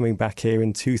is coming back here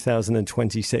in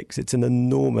 2026. It's an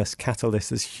enormous catalyst.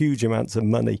 There's huge amounts of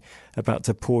money about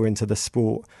to pour into the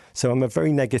sport. So I'm a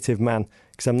very negative man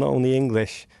because I'm not only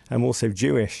English, I'm also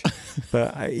Jewish.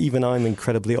 But even I'm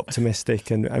incredibly optimistic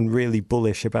and really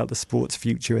bullish about the sport's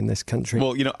future in this country.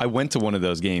 Well, I went to one of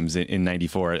those games in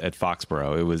 94 at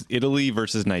Foxborough. It was Italy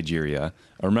versus Nigeria.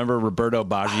 I remember Roberto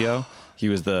Baggio. He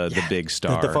was the big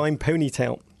star. The divine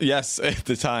ponytail. Yes, at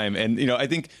the time. And, I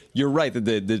think you're right that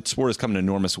the sport has come an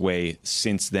enormous way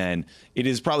since then. It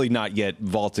is probably not yet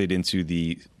vaulted into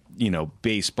the,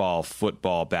 baseball,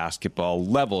 football, basketball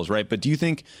levels, right? But do you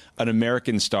think an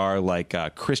American star like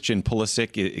Christian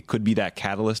Pulisic, it could be that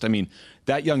catalyst? I mean,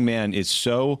 that young man is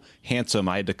so handsome.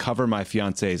 I had to cover my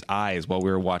fiance's eyes while we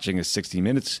were watching a 60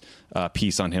 Minutes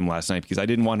piece on him last night because I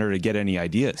didn't want her to get any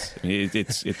ideas. I mean,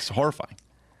 it's horrifying.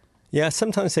 Yeah, I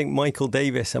sometimes think Michael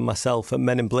Davis and myself at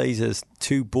Men in Blazers,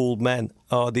 two bald men,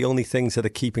 are the only things that are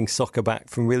keeping soccer back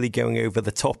from really going over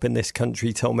the top in this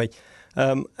country, Tommy.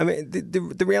 I mean,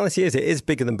 the reality is it is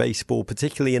bigger than baseball,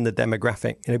 particularly in the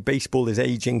demographic. Baseball is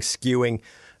aging, skewing.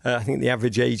 I think the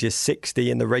average age is 60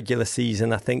 in the regular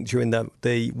season. I think during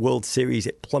the World Series,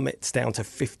 it plummets down to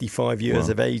 55 years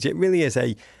of age. It really is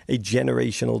a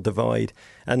generational divide.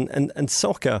 And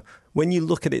soccer, when you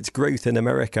look at its growth in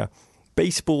America,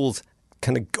 baseball's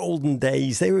kind of golden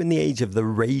days, they were in the age of the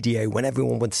radio when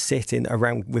everyone would sit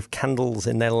around with candles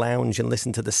in their lounge and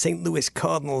listen to the St. Louis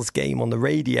Cardinals game on the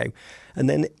radio. And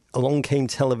then along came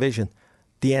television.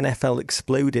 The NFL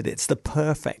exploded. It's the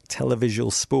perfect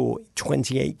televisual sport.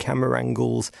 28 camera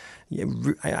angles,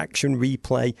 action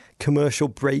replay, commercial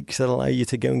breaks that allow you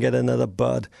to go and get another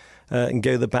bud and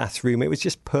go to the bathroom. It was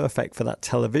just perfect for that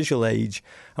televisual age.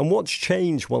 And what's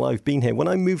changed while I've been here? When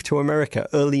I moved to America,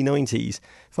 early 90s,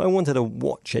 if I wanted to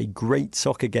watch a great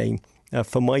soccer game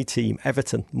for my team,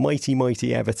 Everton,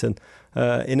 mighty Everton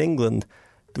in England,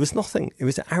 there was nothing. It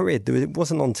was arid. It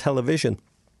wasn't on television.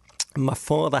 My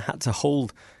father had to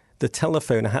hold the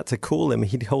telephone. I had to call him.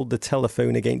 He'd hold the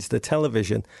telephone against the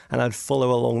television and I'd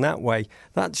follow along that way.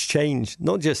 That's changed.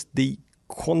 Not just the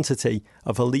quantity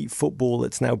of elite football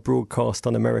that's now broadcast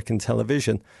on American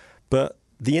television, but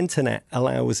the internet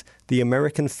allows the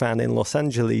American fan in Los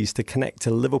Angeles to connect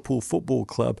to Liverpool Football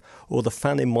Club or the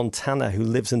fan in Montana who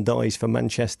lives and dies for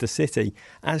Manchester City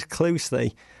as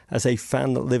closely as a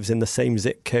fan that lives in the same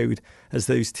zip code as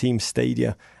those team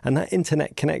stadia. And that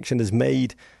internet connection has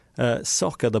made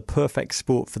soccer the perfect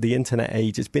sport for the internet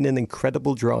age. It's been an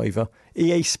incredible driver.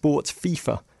 EA Sports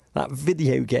FIFA, that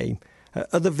video game,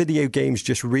 other video games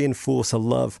just reinforce a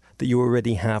love that you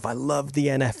already have. I love the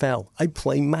NFL. I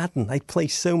play Madden. I play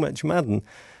so much Madden.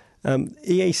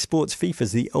 EA Sports FIFA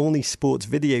is the only sports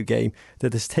video game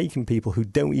that has taken people who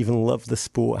don't even love the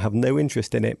sport, have no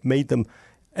interest in it, made them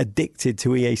addicted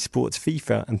to EA Sports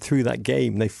FIFA. And through that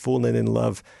game, they've fallen in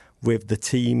love with the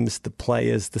teams, the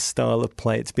players, the style of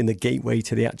play. It's been the gateway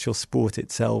to the actual sport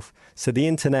itself. So the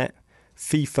internet,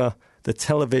 FIFA, the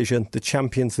television, the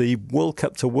Champions League, World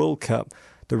Cup to World Cup,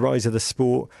 the rise of the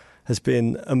sport has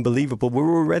been unbelievable.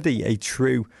 We're already a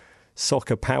true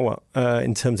soccer power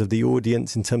in terms of the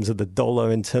audience, in terms of the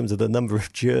dollar, in terms of the number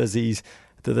of jerseys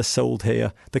that are sold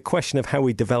here. The question of how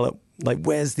we develop, like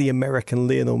where's the American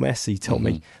Lionel Messi,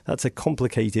 Tommy? Mm-hmm. That's a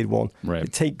complicated one. Right.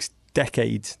 It takes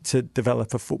decades to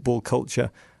develop a football culture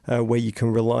where you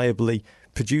can reliably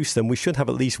produce them. We should have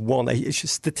at least one.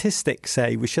 Statistics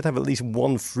say we should have at least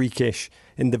one freakish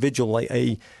individual, like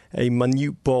a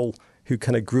minute ball who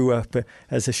kind of grew up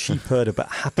as a sheep herder but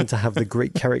happened to have the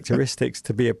great characteristics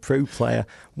to be a pro player.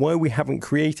 Why we haven't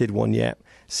created one yet,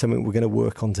 something we're going to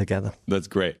work on together. That's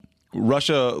great.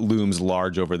 Russia looms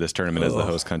large over this tournament as the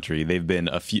host country. They've been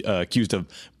accused of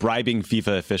bribing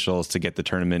FIFA officials to get the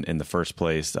tournament in the first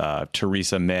place.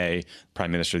 Theresa May,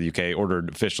 Prime Minister of the UK, ordered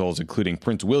officials, including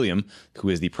Prince William, who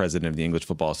is the president of the English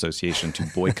Football Association, to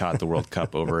boycott the World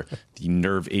Cup over the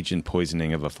nerve agent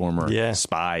poisoning of a former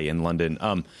spy in London.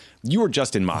 You were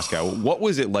just in Moscow. What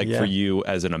was it like for you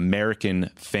as an American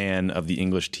fan of the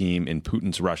English team in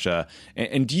Putin's Russia?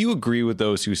 And do you agree with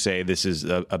those who say this is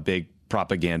a big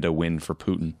propaganda win for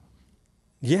Putin?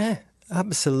 Yeah,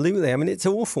 absolutely. I mean, it's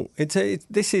awful.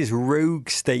 This is Rogue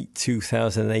State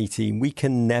 2018. We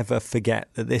can never forget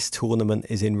that this tournament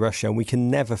is in Russia, and we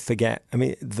can never forget, I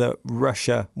mean, that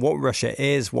what Russia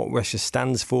is, what Russia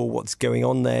stands for, what's going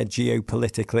on there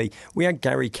geopolitically. We had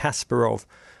Garry Kasparov,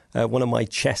 one of my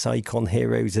chess icon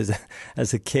heroes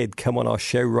as a kid, come on our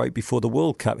show right before the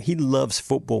World Cup. He loves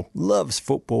football.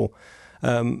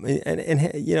 And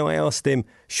I asked him,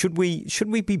 should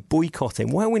we be boycotting?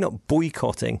 Why are we not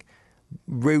boycotting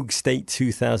Rogue State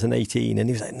 2018? And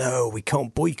he was like, no, we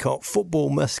can't boycott. Football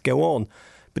must go on.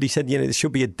 But he said, there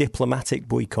should be a diplomatic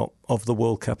boycott of the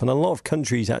World Cup. And a lot of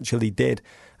countries actually did.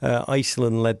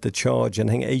 Iceland led the charge, and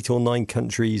I think 8 or 9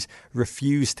 countries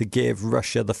refused to give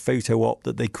Russia the photo op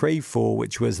that they craved for,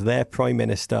 which was their prime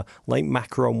minister, like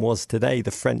Macron was today, the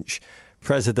French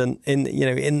president, in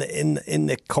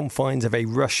the confines of a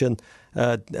Russian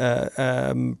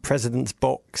president's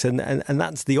box, and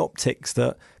that's the optics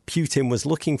that Putin was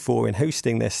looking for in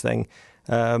hosting this thing.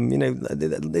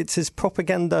 It's his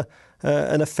propaganda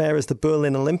an affair as the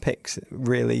Berlin Olympics,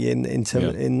 really, in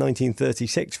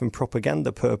 1936 from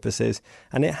propaganda purposes,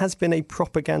 and it has been a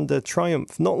propaganda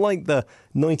triumph, not like the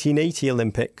 1980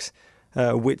 Olympics,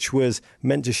 which was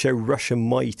meant to show Russian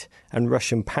might and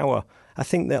Russian power. I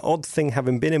think the odd thing,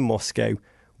 having been in Moscow,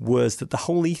 was that the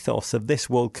whole ethos of this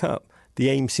World Cup, the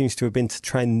aim seems to have been to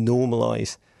try and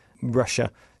normalise Russia,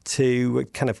 to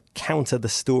kind of counter the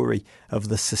story of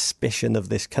the suspicion of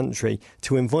this country,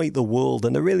 to invite the world,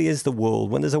 and there really is the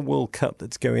world. When there's a World Cup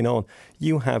that's going on,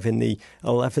 you have in the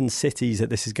 11 cities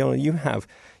that this is going on, you have,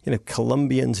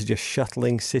 Colombians are just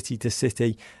shuttling city to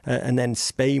city, and then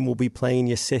Spain will be playing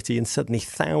your city, and suddenly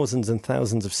thousands and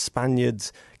thousands of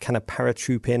Spaniards kind of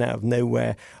paratroop in out of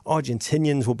nowhere.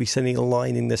 Argentinians will be sitting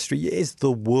lining the street. It is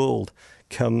the world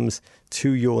comes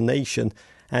to your nation.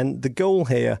 And the goal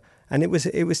here, and it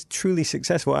was truly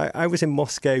successful. I was in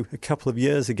Moscow a couple of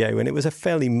years ago, and it was a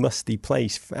fairly musty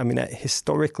place. I mean,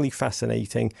 historically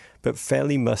fascinating, but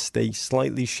fairly musty,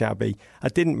 slightly shabby. I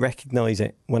didn't recognise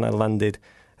it when I landed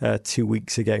 2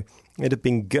 weeks ago. It had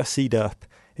been gussied up.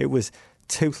 It was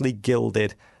totally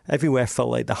gilded. Everywhere felt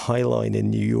like the High Line in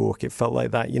New York. It felt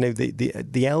like that.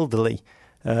 The elderly.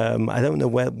 I don't know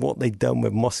what they'd done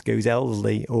with Moscow's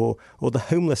elderly or the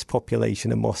homeless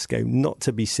population in Moscow, not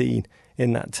to be seen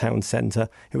in that town centre.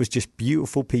 It was just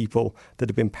beautiful people that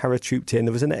had been paratrooped in.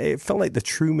 It felt like the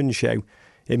Truman Show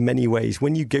in many ways.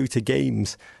 When you go to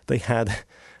games, they had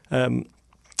kind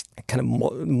of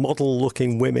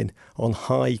model-looking women on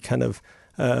high kind of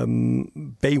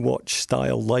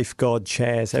Baywatch-style lifeguard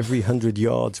chairs every 100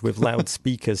 yards with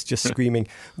loudspeakers just screaming,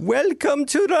 "Welcome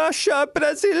to Russia,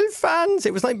 Brazil fans!"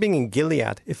 It was like being in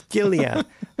Gilead. If Gilead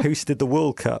hosted the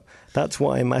World Cup, that's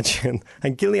what I imagine.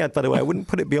 And Gilead, by the way, I wouldn't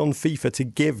put it beyond FIFA to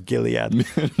give Gilead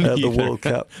the World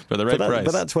Cup. For the right price.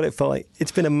 But that's what it felt like.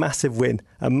 It's been a massive win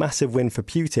for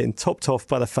Putin, topped off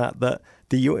by the fact that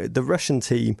the Russian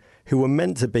team, who were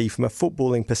meant to be, from a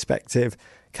footballing perspective,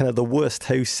 kind of the worst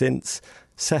host since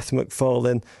Seth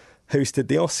MacFarlane hosted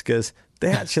the Oscars, they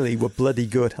actually were bloody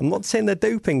good. I'm not saying they're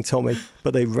doping, Tommy,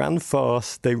 but they ran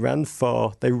fast, they ran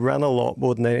far, they ran a lot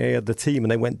more than any other team,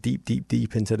 and they went deep, deep,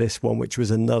 deep into this one, which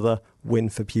was another win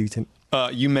for Putin.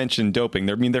 You mentioned doping.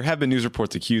 There have been news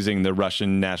reports accusing the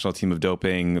Russian national team of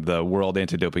doping. The World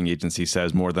Anti-Doping Agency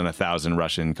says more than 1,000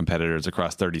 Russian competitors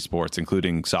across 30 sports,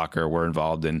 including soccer, were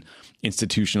involved in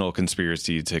institutional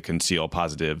conspiracy to conceal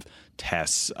positive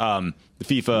tests. The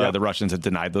FIFA, the Russians have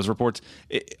denied those reports.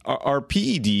 Are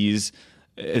PEDs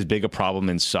as big a problem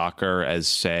in soccer as,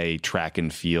 say, track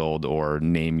and field, or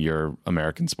name your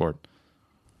American sport?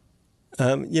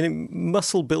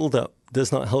 Muscle buildup does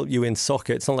not help you in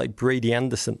soccer. It's not like Brady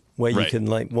Anderson, where you can,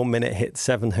 1 minute hit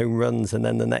 7 home runs, and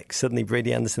then the next, suddenly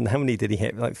Brady Anderson, how many did he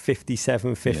hit?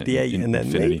 57, 58, and then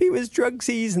infinity. Maybe it was drug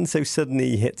season, so suddenly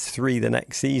he hits 3 the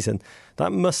next season.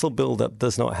 That muscle buildup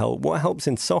does not help. What helps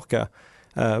in soccer,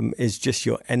 is just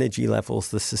your energy levels,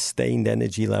 the sustained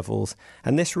energy levels.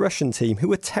 And this Russian team, who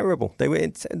were terrible,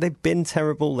 they've been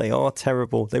terrible, they are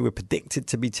terrible, they were predicted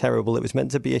to be terrible, it was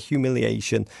meant to be a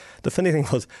humiliation. The funny thing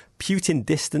was, Putin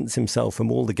distanced himself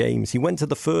from all the games. He went to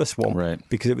the first one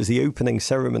because it was the opening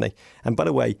ceremony. And by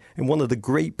the way, in one of the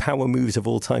great power moves of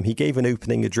all time, he gave an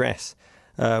opening address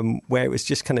where it was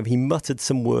just kind of, he muttered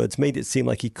some words, made it seem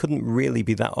like he couldn't really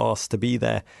be that arsed to be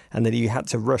there, and then he had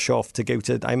to rush off to go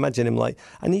to, I imagine him like,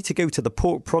 I need to go to the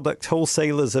pork product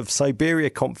wholesalers of Siberia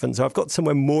conference. I've got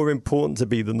somewhere more important to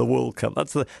be than the World Cup.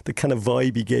 That's the kind of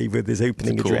vibe he gave with his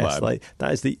opening address. Vibe. Like,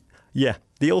 that is the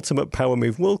ultimate power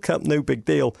move. World Cup, no big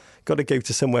deal. Got to go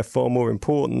to somewhere far more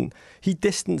important. He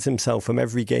distanced himself from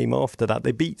every game after that.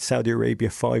 They beat Saudi Arabia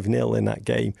 5-0 in that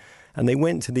game, and they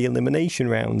went to the elimination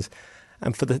rounds.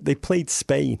 And they played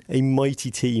Spain, a mighty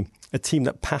team, a team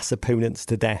that pass opponents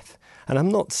to death. And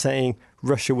I'm not saying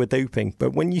Russia were doping,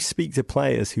 but when you speak to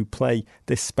players who play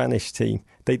this Spanish team,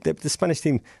 the Spanish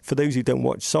team, for those who don't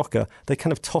watch soccer, they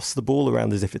kind of toss the ball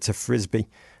around as if it's a frisbee.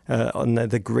 And they're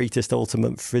the greatest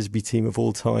ultimate frisbee team of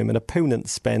all time. And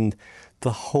opponents spend the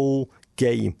whole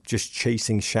game just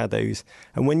chasing shadows.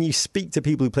 And when you speak to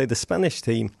people who play the Spanish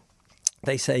team,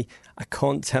 they say, I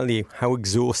can't tell you how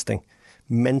exhausting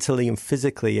mentally and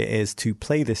physically it is to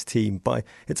play this team.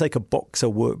 It's like a boxer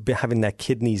having their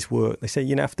kidneys work. They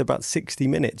say, after about 60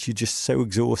 minutes, you're just so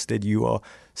exhausted, you are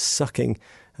sucking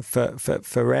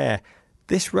for air.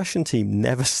 This Russian team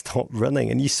never stopped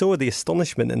running, and you saw the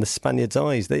astonishment in the Spaniards'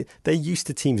 eyes. They're used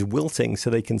to teams wilting so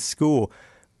they can score.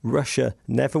 Russia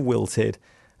never wilted.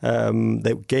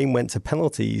 The game went to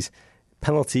penalties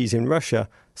in Russia.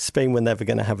 Spain were never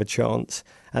going to have a chance,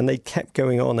 and they kept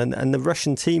going on, and the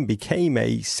Russian team became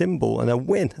a symbol and a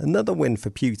win, another win for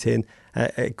Putin,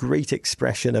 a great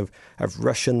expression of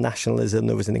Russian nationalism.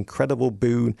 There was an incredible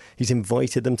boon. He's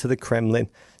invited them to the Kremlin.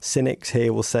 Cynics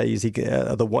here will say, is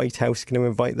the White House going to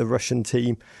invite the Russian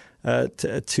team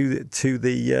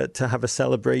to have a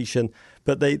celebration?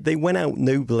 But they went out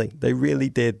nobly. They really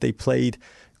did. They played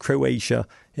Croatia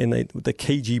in the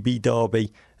KGB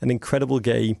derby, an incredible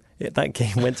game. That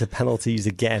game went to penalties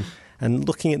again. And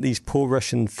looking at these poor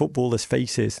Russian footballers'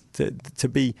 faces, to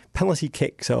be penalty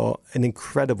kicks are an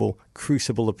incredible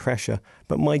crucible of pressure.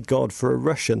 But my God, for a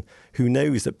Russian who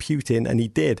knows that Putin, and he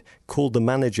did, called the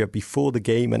manager before the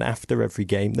game and after every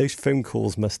game, those phone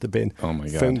calls must have been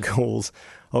phone calls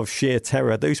of sheer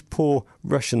terror. Those poor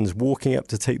Russians walking up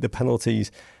to take the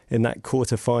penalties in that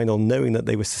quarter-final, knowing that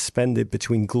they were suspended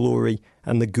between glory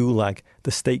and the gulag.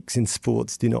 The stakes in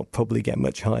sports do not probably get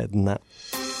much higher than that.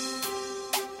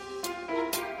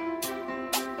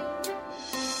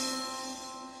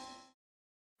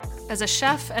 As a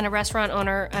chef and a restaurant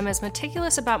owner, I'm as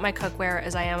meticulous about my cookware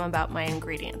as I am about my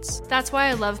ingredients. That's why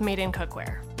I love Made in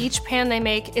Cookware. Each pan they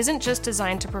make isn't just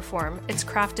designed to perform, it's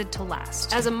crafted to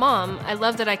last. As a mom, I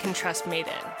love that I can trust Made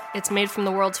in. It's made from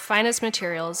the world's finest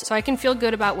materials, so I can feel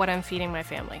good about what I'm feeding my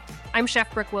family. I'm Chef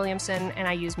Brooke Williamson, and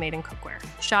I use Made in Cookware.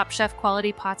 Shop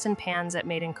chef-quality pots and pans at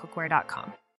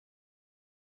madeincookware.com.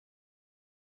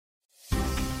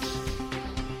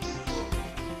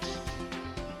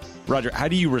 Roger, how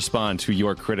do you respond to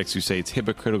your critics who say it's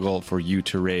hypocritical for you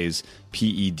to raise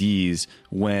PEDs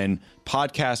when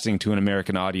podcasting to an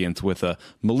American audience with a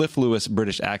mellifluous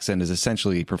British accent is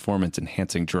essentially a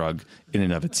performance-enhancing drug in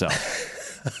and of itself?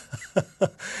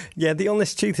 Yeah, the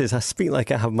honest truth is I speak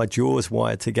like I have my jaws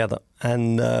wired together.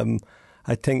 And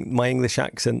I think my English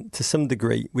accent, to some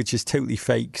degree, which is totally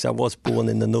fake, because I was born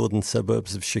in the northern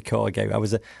suburbs of Chicago. I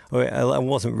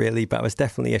wasn't really, but I was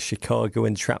definitely a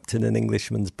Chicagoan trapped in an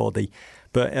Englishman's body.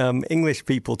 But English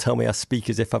people tell me I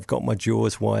speak as if I've got my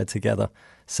jaws wired together.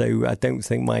 So I don't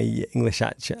think my English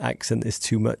accent is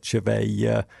too much of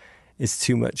a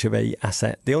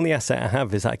asset. The only asset I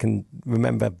have is I can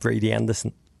remember Brady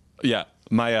Anderson. Yeah.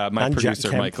 My producer,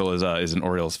 Michael, is an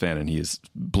Orioles fan, and he is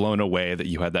blown away that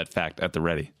you had that fact at the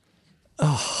ready.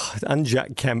 Oh, and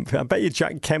Jack Kemp. I bet you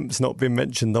Jack Kemp's not been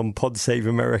mentioned on Pod Save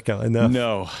America enough.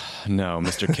 No,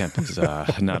 Mr. Kemp is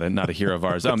not a hero of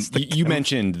ours. You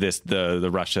mentioned the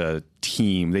Russia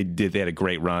team. They had a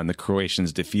great run. The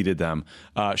Croatians defeated them.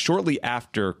 Shortly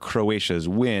after Croatia's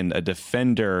win, a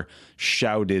defender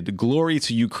shouted "Glory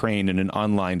to Ukraine" in an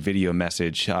online video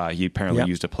message. He apparently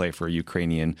used to play for a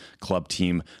Ukrainian club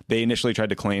team. They initially tried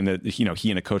to claim that he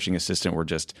and a coaching assistant were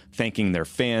just thanking their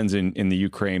fans in the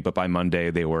Ukraine, but by Monday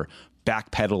they were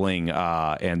backpedaling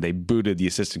and they booted the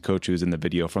assistant coach who was in the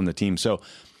video from the team. So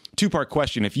Two-part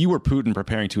question. If you were Putin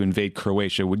preparing to invade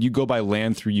Croatia, would you go by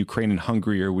land through Ukraine and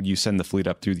Hungary, or would you send the fleet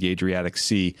up through the Adriatic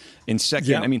Sea? And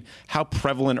second, I mean, how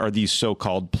prevalent are these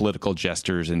so-called political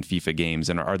gestures in FIFA games,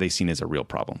 and are they seen as a real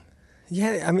problem?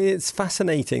 Yeah, I mean, it's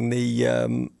fascinating.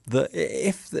 The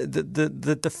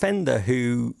defender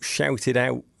who shouted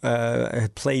out,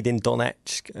 played in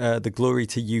Donetsk, the glory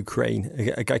to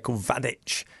Ukraine, a guy called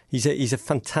Vadic. He's a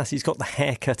fantastic. He's got the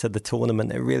haircut of the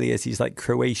tournament. It really is. He's like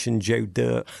Croatian Joe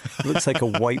Dirt. Looks like a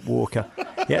White Walker.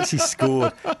 He actually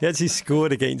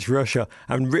scored against Russia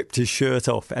and ripped his shirt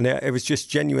off. And it was just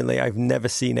genuinely, I've never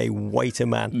seen a whiter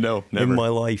man in my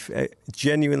life.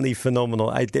 Genuinely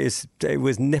phenomenal. It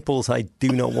was nipples I do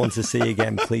not want to see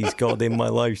again, please God, in my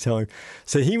lifetime.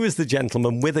 So he was the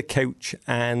gentleman with a coach.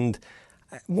 And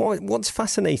what's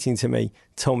fascinating to me,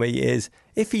 Tommy, is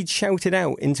if he'd shouted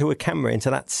out into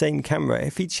that same camera,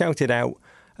 if he'd shouted out,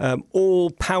 all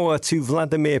power to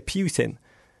Vladimir Putin,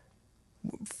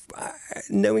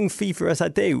 knowing FIFA as I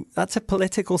do, that's a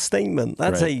political statement.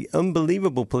 That's an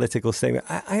unbelievable political statement.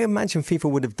 I imagine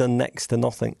FIFA would have done next to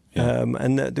nothing. Yeah.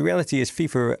 And the reality is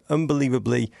FIFA are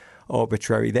unbelievably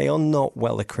arbitrary. They are not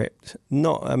well equipped.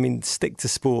 Stick to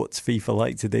sports, FIFA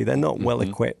like to do. They're not well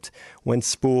equipped when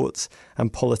sports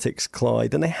and politics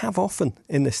collide. And they have often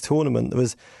in this tournament. There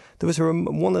was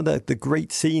one of the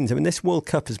great scenes. I mean, this World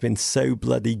Cup has been so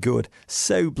bloody good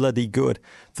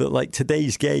that like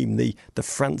today's game, the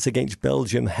France against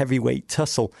Belgium heavyweight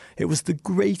tussle, it was the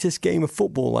greatest game of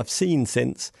football I've seen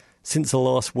since the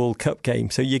last World Cup game.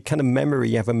 So you have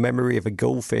a memory of a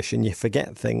goldfish and you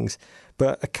forget things.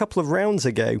 But a couple of rounds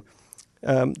ago,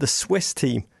 the Swiss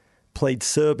team played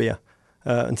Serbia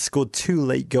and scored 2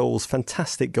 late goals,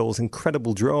 fantastic goals,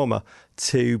 incredible drama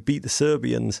to beat the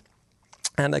Serbians.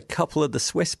 And a couple of the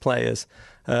Swiss players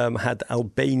had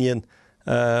Albanian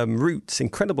roots,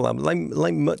 incredible,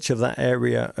 like much of that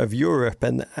area of Europe.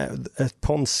 And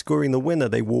upon scoring the winner,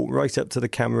 they walked right up to the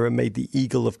camera and made the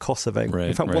Eagle of Kosovo.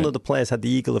 In fact, one of the players had the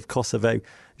Eagle of Kosovo,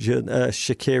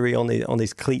 Shaqiri, on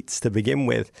his cleats to begin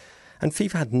with. And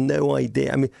FIFA had no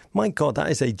idea. I mean, my God,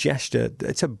 that is a gesture.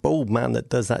 It's a bold man that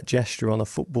does that gesture on a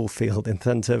football field in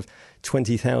front of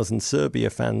 20,000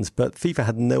 Serbia fans. But FIFA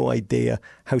had no idea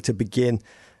how to begin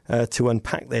to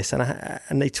unpack this.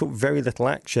 And they took very little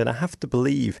action. I have to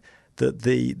believe that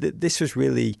this was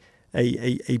really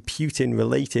a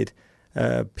Putin-related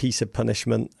piece of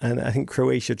punishment. And I think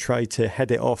Croatia tried to head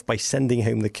it off by sending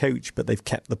home the coach, but they've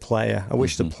kept the player. I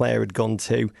wish the player had gone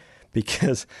too,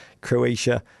 because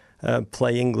Croatia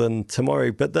play England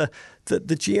tomorrow. But the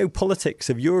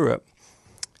geopolitics of Europe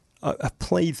are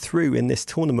played through in this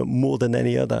tournament more than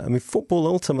any other. I mean, football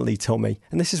ultimately, Tommy,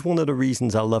 and this is one of the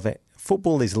reasons I love it.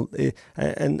 Football is,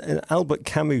 and Albert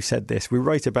Camus said this, we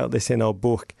write about this in our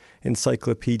book,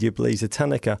 Encyclopedia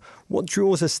Blazotanica. What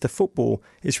draws us to football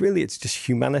is really, it's just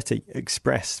humanity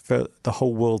expressed for the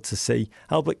whole world to see.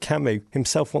 Albert Camus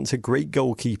himself once a great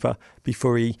goalkeeper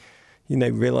before he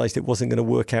realised it wasn't going to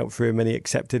work out for him, and he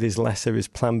accepted his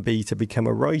plan B to become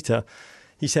a writer.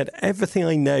 He said, everything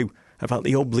I know about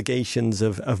the obligations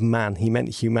of man, he meant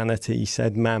humanity, he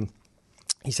said, man.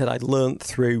 He said, I'd learnt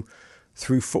through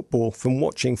football, from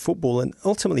watching football, and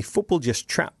ultimately football just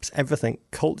traps everything,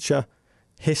 culture,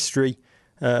 history,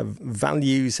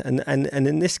 values, and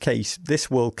in this case, this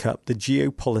World Cup, the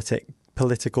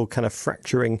geopolitical kind of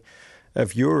fracturing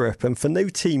of Europe, and for no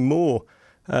team more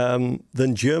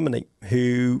than Germany,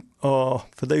 who are,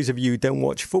 for those of you who don't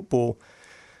watch football,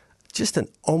 just an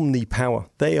omni-power.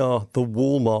 They are the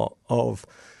Walmart of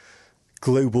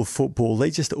global football. They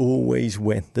just always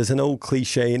win. There's an old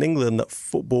cliche in England that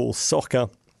football, soccer,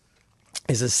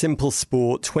 is a simple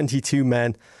sport. 22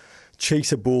 men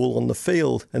chase a ball on the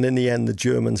field, and in the end, the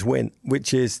Germans win,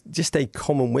 which is just a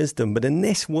common wisdom. But in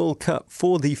this World Cup,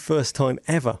 for the first time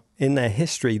ever in their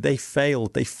history, they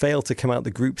failed. They failed to come out the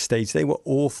group stage. They were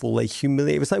awful. They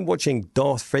humiliated. It was like watching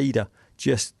Darth Vader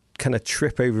just kind of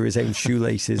trip over his own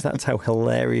shoelaces. That's how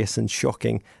hilarious and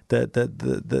shocking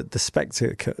the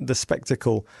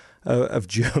spectacle of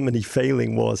Germany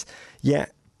failing was.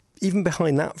 Yet, even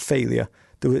behind that failure,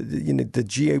 the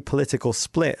geopolitical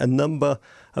split, a number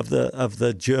of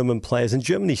the German players, and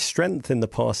Germany's strength in the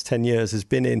past 10 years has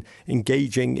been in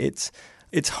engaging its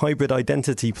hybrid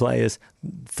identity players.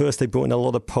 First, they brought in a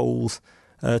lot of Poles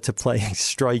to play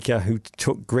striker, who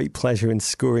took great pleasure in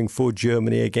scoring for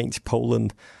Germany against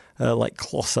Poland, like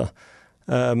Klose.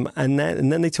 And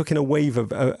then they took in a wave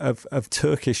of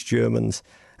Turkish Germans,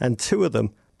 and 2 of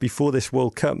them before this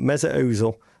World Cup, Mesut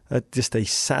Ozil, just a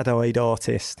sad-eyed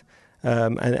artist,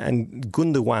 and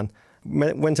Gundogan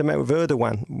went and met with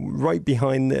Erdogan right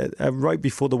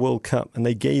before the World Cup, and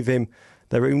they gave him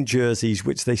their own jerseys,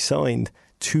 which they signed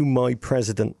to my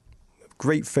president.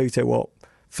 Great photo op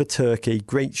for Turkey,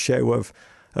 great show of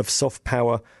soft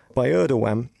power by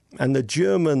Erdogan. And the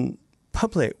German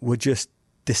public were just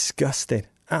disgusted,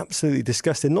 absolutely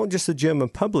disgusted. Not just the German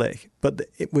public, but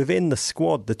within the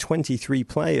squad, the 23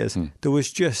 players, there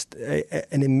was just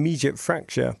an immediate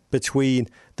fracture between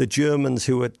the Germans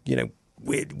who were,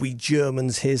 we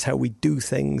Germans, here's how we do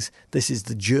things. This is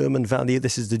the German value.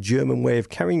 This is the German way of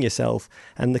carrying yourself.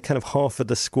 And the kind of half of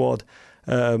the squad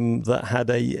that had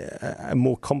a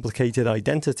more complicated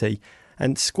identity.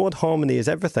 And squad harmony is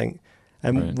everything.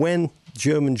 And when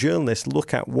German journalists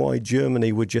look at why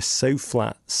Germany were just so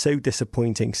flat, so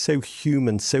disappointing, so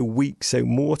human, so weak, so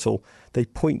mortal, they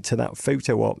point to that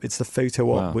photo op. It's the photo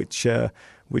op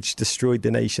which destroyed the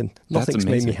nation. Nothing's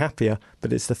made me happier,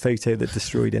 but it's the photo that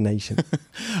destroyed a nation.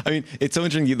 I mean, it's so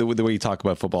interesting the way you talk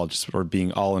about football, just sort of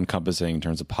being all-encompassing in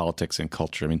terms of politics and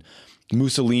culture. I mean,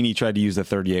 Mussolini tried to use the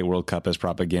 '38 World Cup as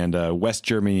propaganda. West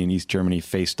Germany and East Germany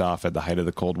faced off at the height of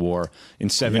the Cold War. In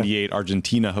 '78,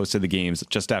 Argentina hosted the games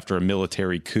just after a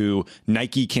military coup.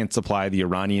 Nike can't supply the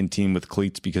Iranian team with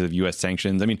cleats because of U.S.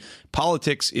 sanctions. I mean,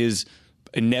 politics is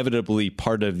inevitably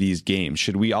part of these games.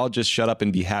 Should we all just shut up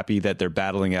and be happy that they're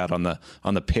battling out on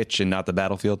the pitch and not the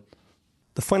battlefield?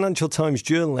 The Financial Times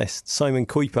journalist, Simon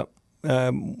Kuiper,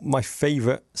 my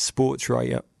favourite sports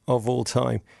writer of all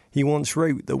time, he once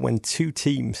wrote that when two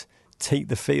teams take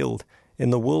the field in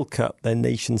the World Cup, their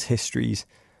nation's histories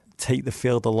take the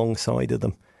field alongside of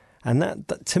them. And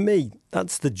that to me,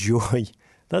 that's the joy.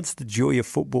 That's the joy of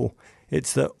football.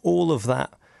 It's that all of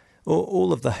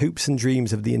the hopes and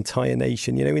dreams of the entire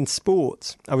nation. In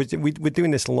sports, we're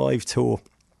doing this live tour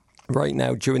right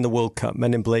now during the World Cup,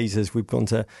 Men in Blazers. We've gone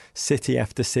to city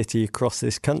after city across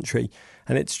this country.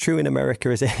 And it's true in America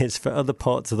as it is for other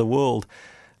parts of the world.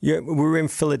 Yeah, we were in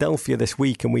Philadelphia this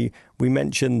week and we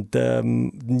mentioned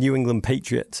New England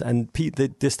Patriots, and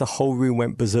the whole room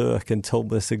went berserk and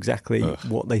told us exactly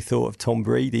what they thought of Tom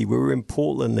Brady. We were in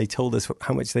Portland, they told us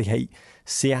how much they hate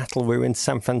Seattle. We were in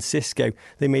San Francisco,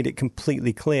 they made it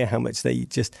completely clear how much they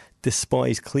just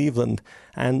despise Cleveland.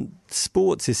 And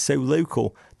sports is so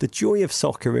local. The joy of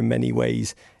soccer in many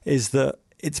ways is that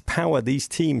it's power these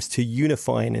teams to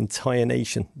unify an entire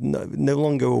nation. No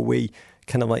longer are we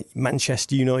kind of like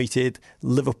Manchester United,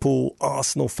 Liverpool,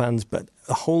 Arsenal fans, but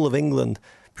the whole of England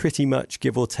pretty much,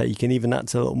 give or take, and even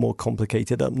that's a little more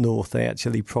complicated up north. They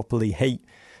actually properly hate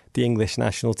the English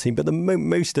national team, but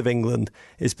most of England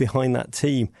is behind that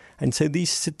team. And so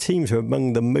these teams are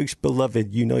among the most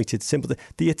beloved, united, simple.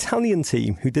 The Italian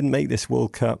team, who didn't make this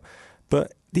World Cup,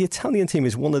 but the Italian team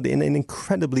is an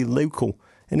incredibly local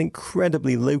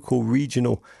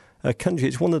regional country.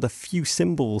 It's one of the few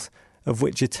symbols of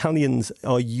which Italians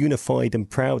are unified and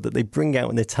proud that they bring out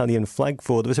an Italian flag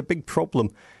for. There was a big problem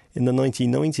in the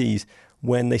 1990s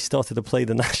when they started to play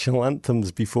the national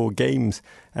anthems before games,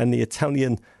 and the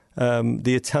Italian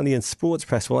sports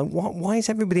press were like, why is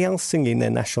everybody else singing their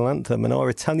national anthem and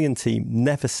our Italian team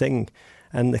never sing?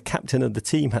 And the captain of the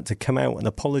team had to come out and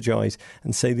apologise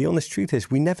and say, the honest truth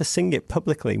is we never sing it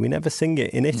publicly. We never sing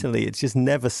it in Italy. It's just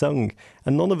never sung.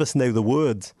 And none of us know the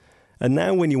words. And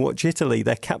now when you watch Italy,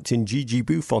 their captain, Gigi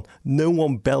Buffon, no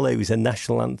one bellows a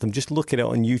national anthem. Just look at it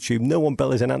on YouTube. No one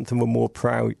bellows an anthem with more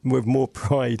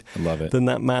pride than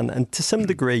that man. And to some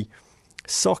degree,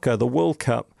 soccer, the World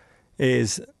Cup,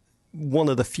 is one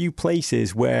of the few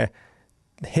places where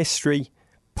history,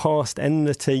 past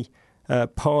enmity,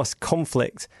 past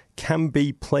conflict can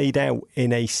be played out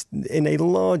in a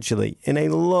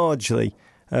largely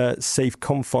safe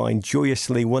confine,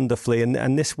 joyously, wonderfully.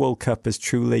 And this World Cup has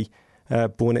truly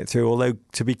borne it through. Although,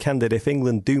 to be candid, if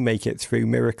England do make it through,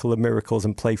 miracle of miracles,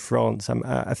 and play France,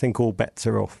 I think all bets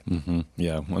are off. Mm-hmm.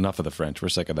 Yeah, well, enough of the French. We're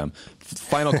sick of them.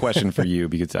 Final question for you,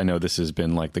 because I know this has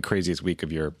been like the craziest week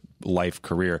of your life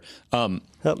career. Up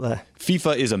there.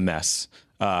 FIFA is a mess.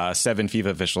 7 FIFA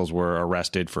officials were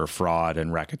arrested for fraud and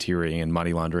racketeering and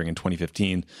money laundering in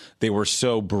 2015. They were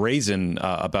so brazen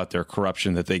about their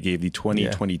corruption that they gave the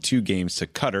 2022 games to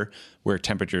Qatar, where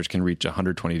temperatures can reach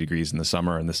 120 degrees in the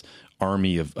summer, and this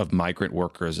army of migrant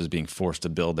workers is being forced to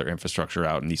build their infrastructure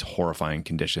out in these horrifying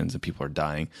conditions, and people are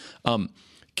dying.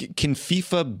 Can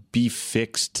FIFA be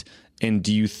fixed? And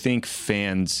do you think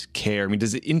fans care? I mean,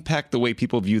 does it impact the way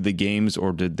people view the games,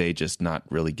 or did they just not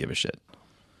really give a shit?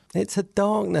 It's a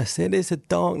darkness. It is a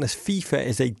darkness. FIFA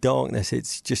is a darkness.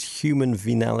 It's just human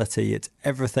venality. It's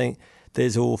everything that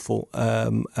is awful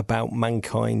about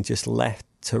mankind just left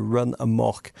to run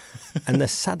amok. And the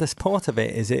saddest part of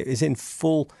it is in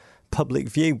full public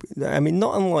view. I mean,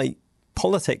 not unlike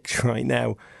politics right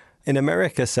now. In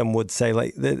America, some would say,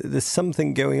 like, there's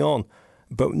something going on.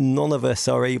 but none of us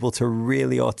are able to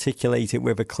really articulate it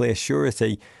with a clear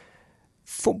surety.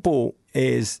 Football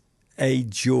is a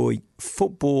joy.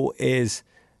 Football is,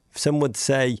 some would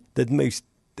say, the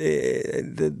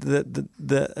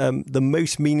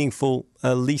most meaningful,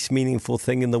 least meaningful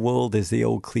thing in the world is the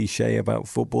old cliche about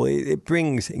football. It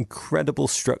brings incredible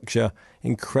structure,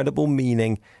 incredible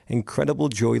meaning, incredible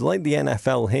joy, like the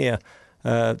NFL here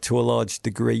to a large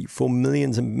degree for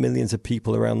millions and millions of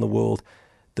people around the world.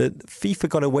 That FIFA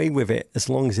got away with it as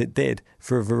long as it did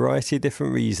for a variety of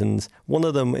different reasons. One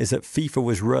of them is that FIFA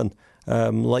was run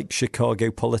like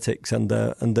Chicago politics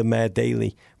under Mayor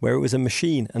Daley, where it was a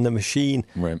machine, and the machine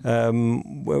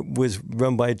was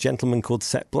run by a gentleman called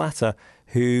Sepp Blatter,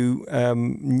 who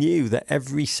knew that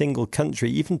every single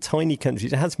country, even tiny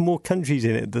countries, it has more countries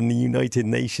in it than the United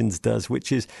Nations does,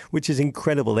 which is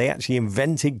incredible. They actually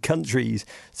invented countries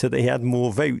so they had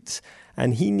more votes,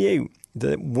 and he knew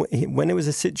that when it was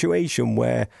a situation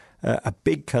where a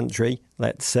big country,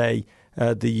 let's say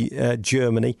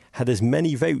Germany, had as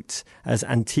many votes as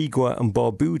Antigua and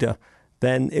Barbuda,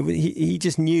 then he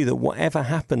just knew that whatever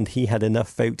happened, he had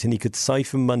enough votes and he could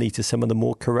siphon money to some of the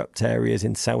more corrupt areas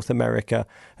in South America.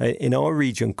 In our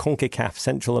region, CONCACAF,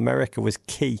 Central America was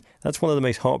key. That's one of the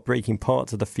most heartbreaking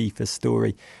parts of the FIFA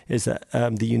story, is that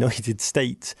the United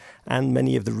States and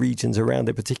many of the regions around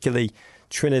it, particularly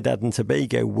Trinidad and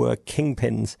Tobago, were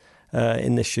kingpins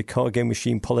in the Chicago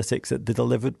machine politics that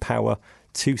delivered power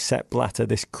to Sepp Blatter,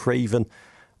 this craven,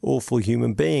 awful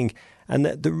human being. And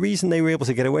the reason they were able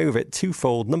to get away with it,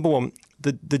 twofold. Number one,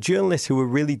 the journalists who were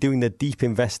really doing the deep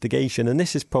investigation, and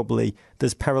this is probably,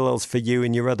 there's parallels for you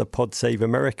in your other Pod Save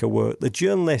America work, the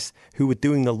journalists who were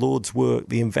doing the Lord's work,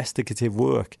 the investigative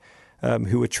work,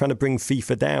 who were trying to bring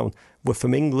FIFA down, were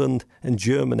from England and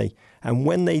Germany. And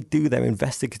when they do their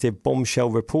investigative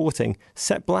bombshell reporting,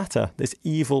 Sepp Blatter, this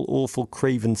evil, awful,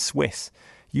 craven Swiss,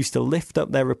 used to lift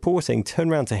up their reporting, turn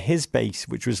around to his base,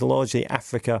 which was largely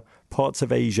Africa, parts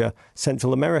of Asia,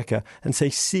 Central America, and say,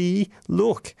 see,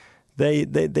 look, they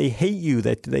hate you.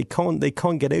 They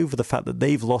can't get over the fact that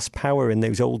they've lost power in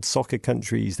those old soccer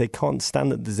countries. They can't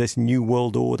stand that there's this new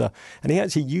world order. And he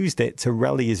actually used it to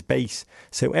rally his base.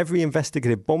 So every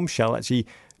investigative bombshell actually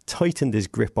tightened his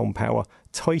grip on power,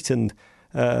 tightened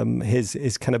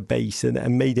his kind of base,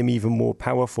 and made him even more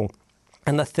powerful.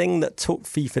 And the thing that took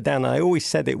FIFA down, I always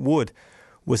said it would,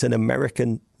 was an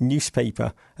American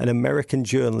newspaper, an American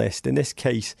journalist. In this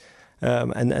case,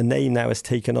 and a name now has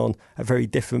taken on a very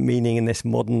different meaning in this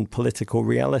modern political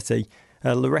reality.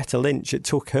 Loretta Lynch, it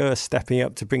took her stepping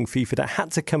up to bring FIFA down. It had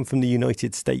to come from the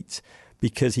United States,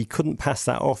 because he couldn't pass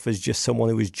that off as just someone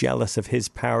who was jealous of his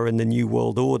power in the New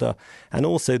World Order. And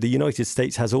also the United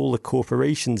States has all the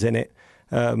corporations in it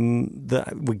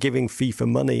that were giving FIFA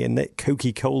money, and that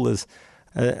Coca-Cola's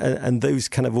and those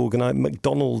kind of organized,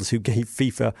 McDonald's, who gave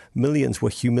FIFA millions, were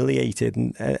humiliated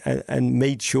and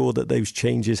made sure that those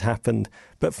changes happened.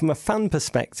 But from a fan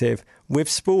perspective, with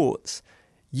sports,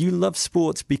 you love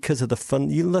sports because of the fun.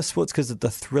 You love sports because of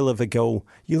the thrill of a goal.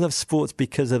 You love sports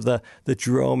because of the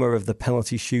drama of the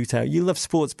penalty shootout. You love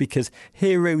sports because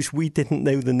heroes we didn't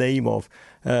know the name of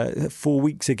 4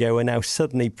 weeks ago are now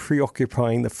suddenly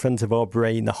preoccupying the front of our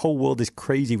brain. The whole world is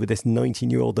crazy with this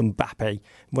 19-year-old Mbappe.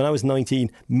 When I was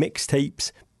 19,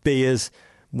 mixtapes, beers,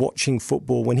 watching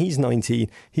football. When he's 19,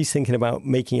 he's thinking about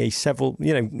making he's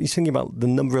thinking about the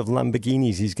number of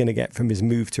Lamborghinis he's going to get from his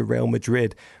move to Real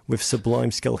Madrid with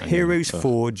sublime skill. Heroes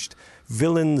forged,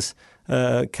 villains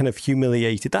kind of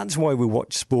humiliated. That's why we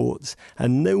watch sports.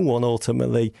 And no one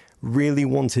ultimately really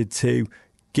wanted to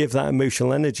give that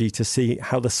emotional energy to see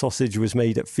how the sausage was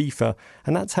made at FIFA.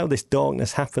 And that's how this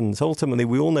darkness happens. Ultimately,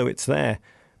 we all know it's there.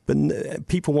 But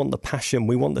people want the passion.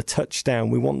 We want the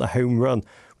touchdown. We want the home run.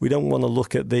 We don't want to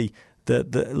look at the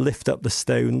lift up the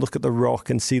stone, look at the rock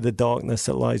and see the darkness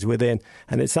that lies within.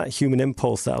 And it's that human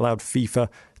impulse that allowed FIFA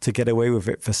to get away with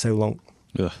it for so long.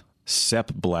 Ugh.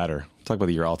 Sepp Blatter. Talk about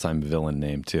your all-time villain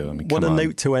name, too. I mean, what a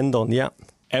note to end on, yeah.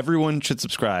 Everyone should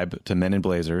subscribe to Men in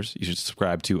Blazers. You should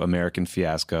subscribe to American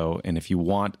Fiasco. And if you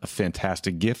want a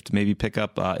fantastic gift, maybe pick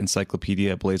up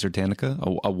Encyclopedia Blazertanica,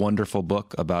 a wonderful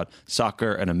book about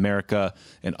soccer and America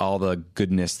and all the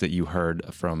goodness that you heard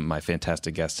from my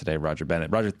fantastic guest today, Roger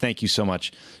Bennett. Roger, thank you so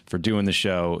much for doing the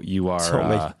show. You're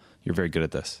very good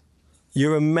at this.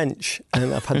 You're a mensch,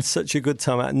 and I've had such a good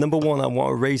time. Number one, I want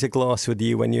to raise a glass with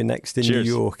you when you're next in Cheers.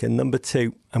 New York. And number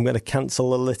two, I'm going to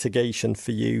cancel a litigation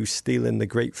for you stealing the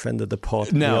great friend of the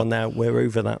pod. No. We're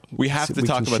over that. We have to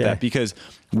talk about that, because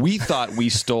we thought we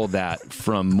stole that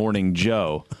from Morning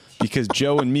Joe, because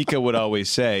Joe and Mika would always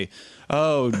say,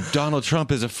 oh, Donald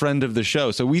Trump is a friend of the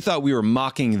show. So we thought we were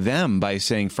mocking them by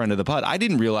saying friend of the pod. I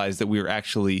didn't realize that we were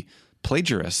actually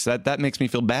plagiarists. That makes me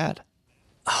feel bad.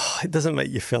 Oh, it doesn't make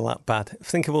you feel that bad.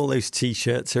 Think of all those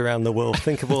T-shirts around the world.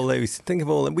 Think of all those. Think of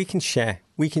all that. We can share.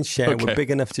 Okay. We're big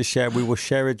enough to share. We will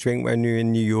share a drink when you're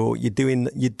in New York. You're doing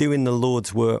the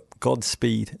Lord's work.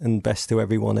 Godspeed and best to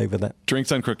everyone over there.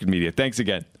 Drinks on Crooked Media. Thanks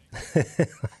again.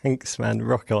 Thanks, man.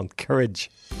 Rock on.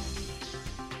 Courage.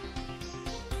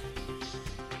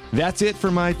 That's it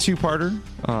for my two-parter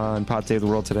on Pod Save the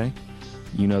World today.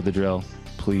 You know the drill.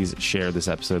 Please share this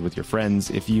episode with your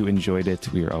friends. If you enjoyed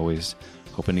it, we are always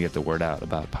hoping to get the word out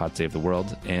about Pod Save the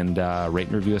World, and rate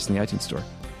and review us in the iTunes store.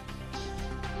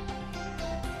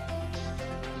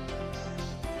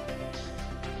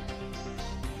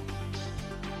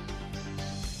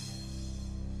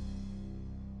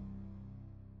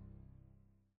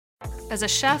 As a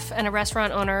chef and a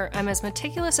restaurant owner, I'm as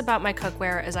meticulous about my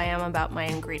cookware as I am about my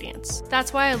ingredients.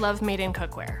 That's why I love Made in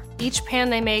Cookware. Each pan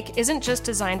they make isn't just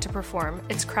designed to perform,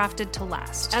 it's crafted to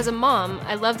last. As a mom,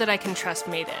 I love that I can trust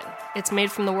Made In. It's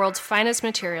made from the world's finest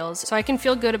materials, so I can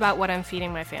feel good about what I'm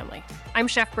feeding my family. I'm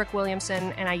Chef Brooke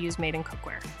Williamson, and I use Made in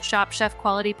Cookware. Shop chef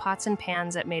quality pots and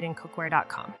pans at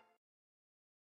madeincookware.com.